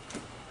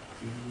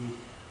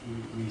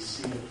 We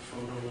see a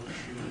photo of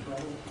Srimad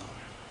Bhagavatam.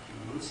 In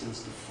one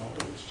sense, the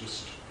photo is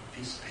just a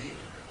piece of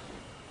paper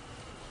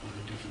with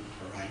the different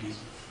varieties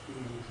of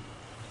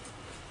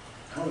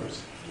colors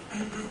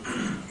in it.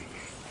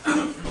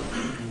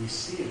 And we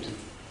see it, and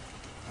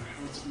our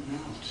hearts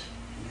melt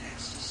in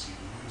ecstasy. We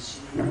want to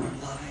surrender our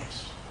lives.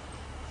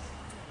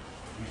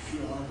 We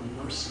feel all the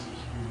mercy. We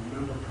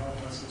remember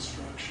Prabhupada's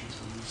instructions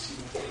when we see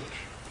that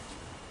picture.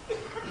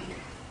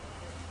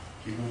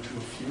 You go to a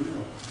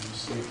funeral and you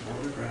see a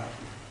photograph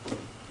of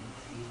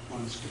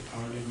one's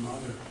departed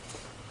mother.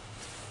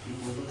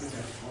 People look at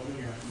that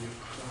photograph and they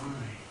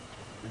cry.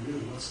 And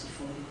really, what's the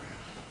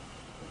photograph?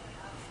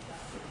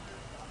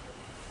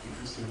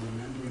 Because they're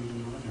remembering the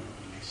mother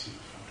when they see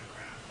the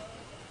photograph.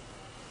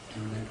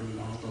 They're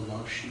remembering all the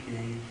love she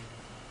gave,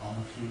 all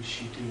the things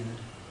she did,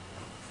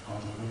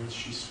 all the words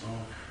she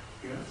spoke.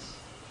 Yes?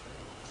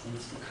 So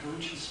it's the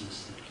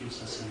consciousness that gives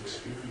us an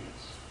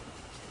experience.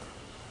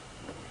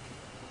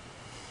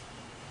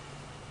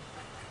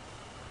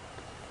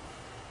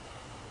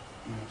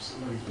 If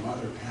somebody's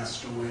mother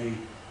passed away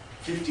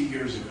 50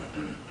 years ago,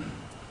 and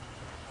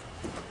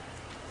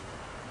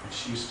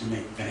she used to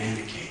make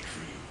banana cake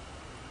for you.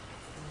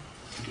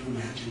 Could you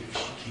imagine if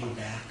she came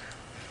back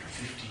after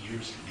 50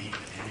 years and made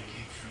banana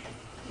cake for you?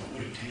 What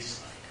would it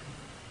taste like?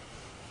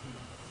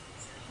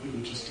 It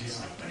wouldn't just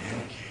taste like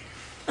banana cake.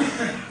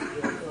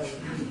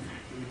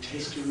 It would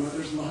taste your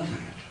mother's love in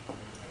it.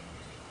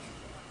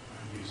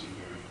 I'm using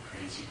very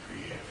crazy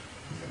creative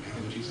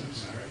analogies, I'm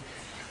sorry.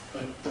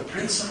 But the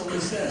principle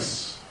is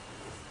this.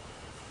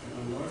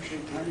 When Lord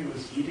Chaitanya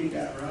was eating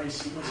that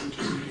rice, he wasn't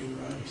just eating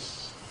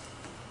rice.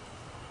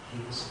 He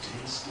was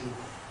tasting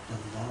the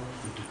love,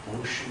 the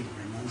devotion, the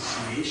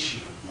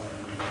renunciation of love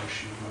and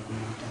devotion of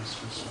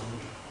Radhanath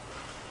Swami.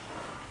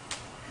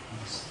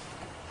 There's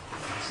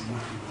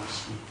nothing more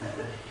sweet than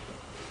that.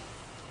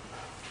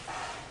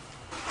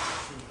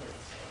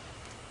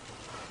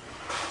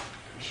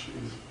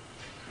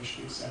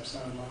 Krishna accepts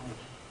our love.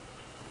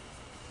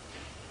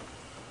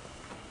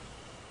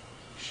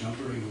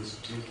 Shambhari was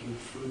taking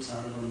fruits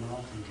out of her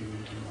mouth and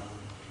giving to Ram.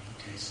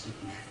 He tasted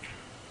nectar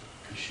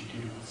because she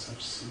did it with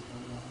such simple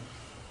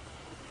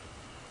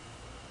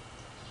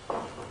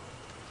love.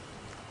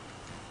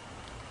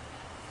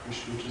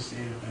 Krishna just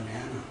ate a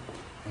banana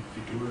at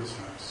Vidura's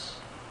house,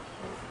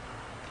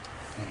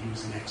 and he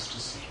was in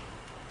ecstasy.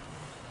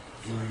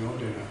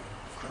 Duryodhana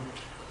cooked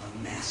a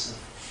massive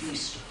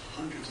feast of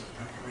hundreds of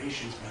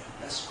preparations by the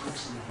best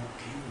cooks in the whole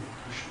kingdom.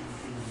 Krishna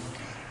wouldn't even look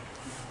at it.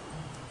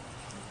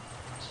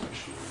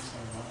 Krishna is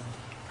our love.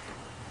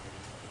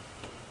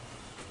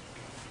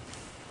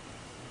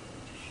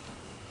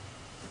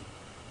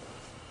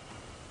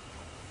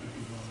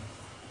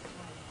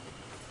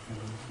 And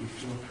if we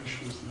feel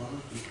Krishna's love,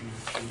 we can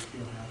actually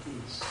feel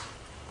happiness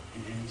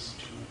in any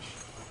situation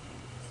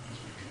because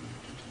we're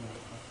connected to that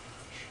love.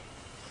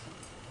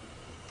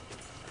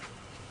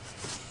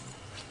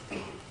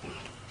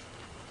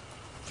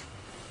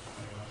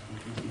 I often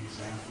give the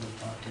example of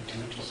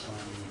Radhanath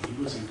Swami when he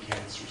was in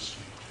cancer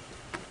state.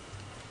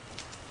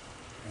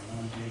 And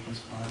one day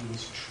his body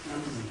was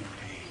trembling in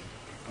pain.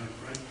 It went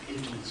right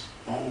into his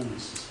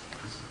bones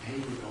because the pain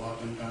would go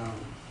up and down.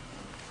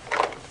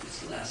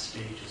 It's the last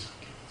stages of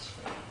cancer.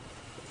 I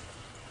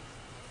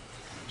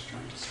was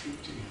trying to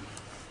speak to him.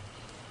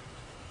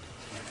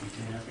 Every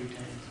day of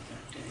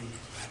that day,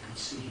 I could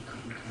see he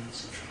couldn't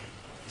concentrate.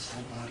 His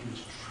whole body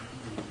was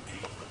trembling in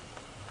pain.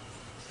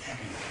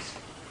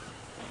 Agonizing.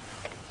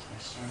 So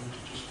I started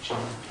to just chant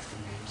the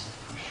names of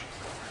Krishna.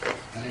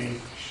 Hare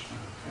Krishna,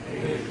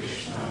 Hare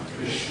Krishna,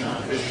 Krishna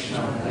Krishna,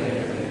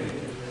 Hare Hare,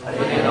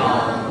 Hare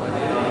Rama,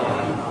 Hare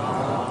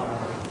Rama.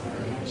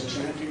 He was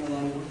chanting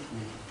along with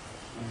me.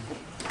 And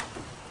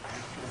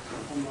after a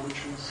couple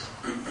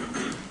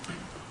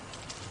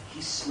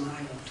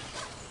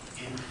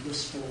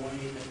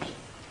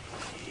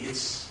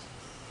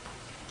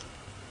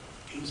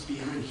He was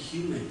beyond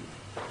human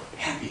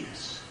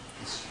happiness.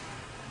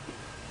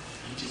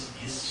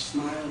 His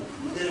smile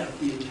lit up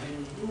the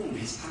entire room.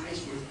 His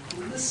eyes were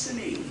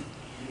glistening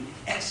in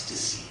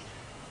ecstasy.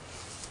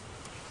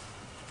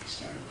 He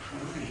started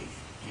crying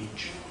in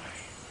joy.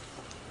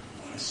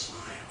 What a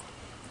smile.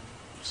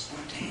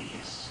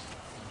 Spontaneous.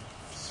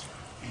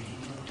 And he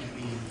looked at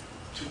me and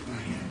took my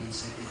hand and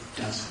said, "It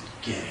doesn't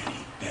get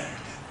any better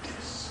than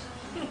this."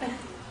 The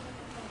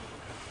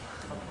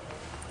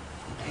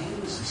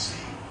pain was the same.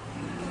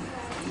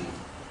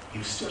 He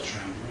was still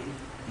trembling.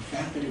 The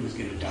fact that he was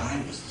going to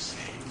die was the same.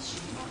 And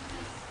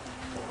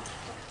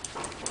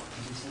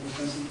he said, "It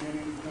doesn't get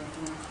any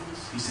better like this."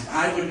 He said,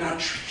 "I would not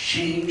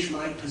change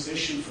my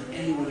position for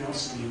anyone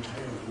else in the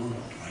entire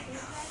world right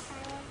now.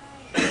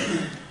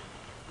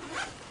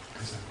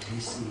 Because I'm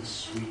tasting the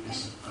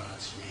sweetness of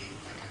God's name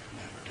like I've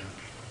never done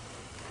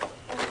before."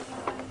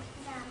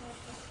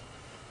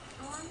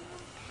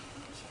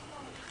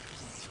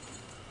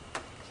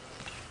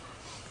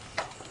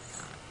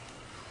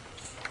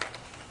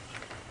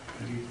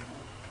 How do you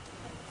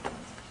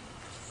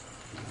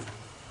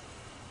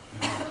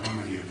how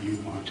many of you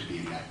want to be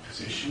in that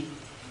position?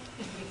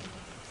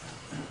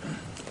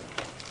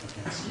 But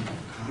that state of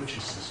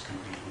consciousness can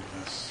be with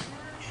us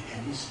in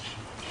any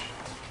situation.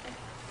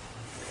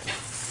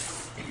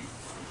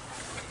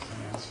 Does that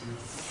answer?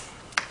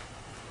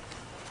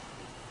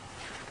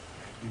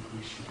 I think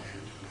we should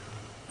end now.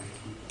 Thank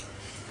you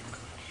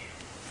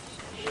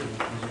very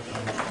much.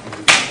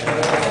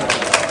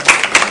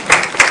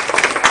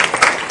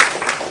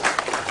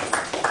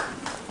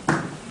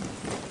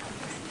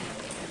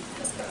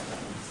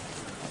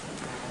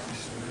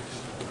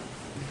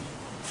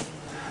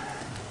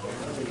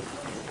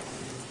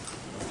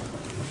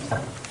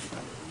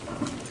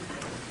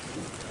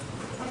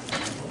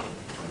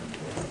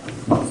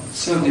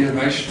 So, dear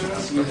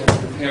Vaishnavas, we have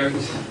prepared a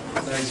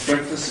nice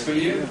breakfast for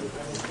you,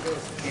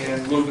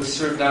 and will be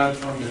served out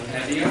on the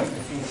patio. I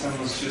think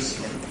someone's just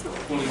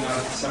pulling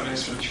out some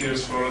extra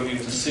chairs for all of you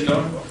to sit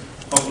on.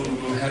 Hopefully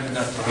we'll have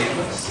enough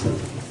tables.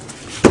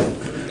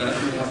 That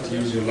you'll have to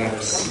use your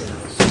laps.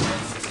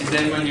 And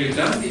then when you're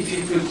done, if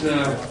you could,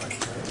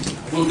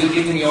 we'll be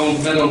giving you all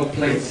metal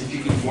plates. If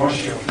you could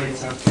wash your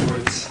plates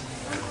afterwards.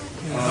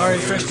 Very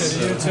fresh to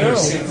you There are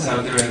too. sinks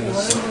out there in the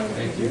sun.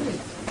 Thank you.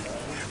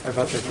 I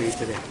bought that for you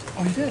today.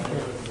 Oh, you did?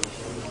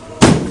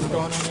 We're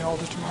going on the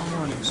altar tomorrow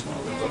morning. So.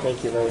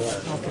 Thank you very much.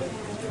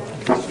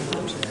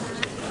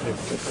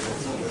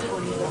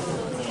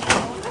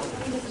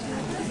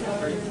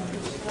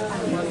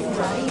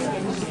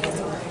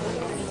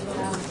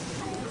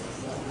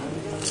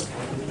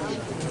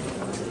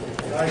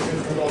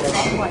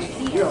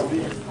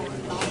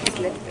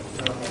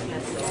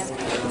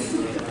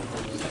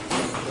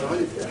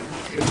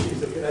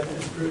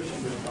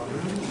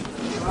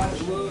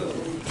 God's word.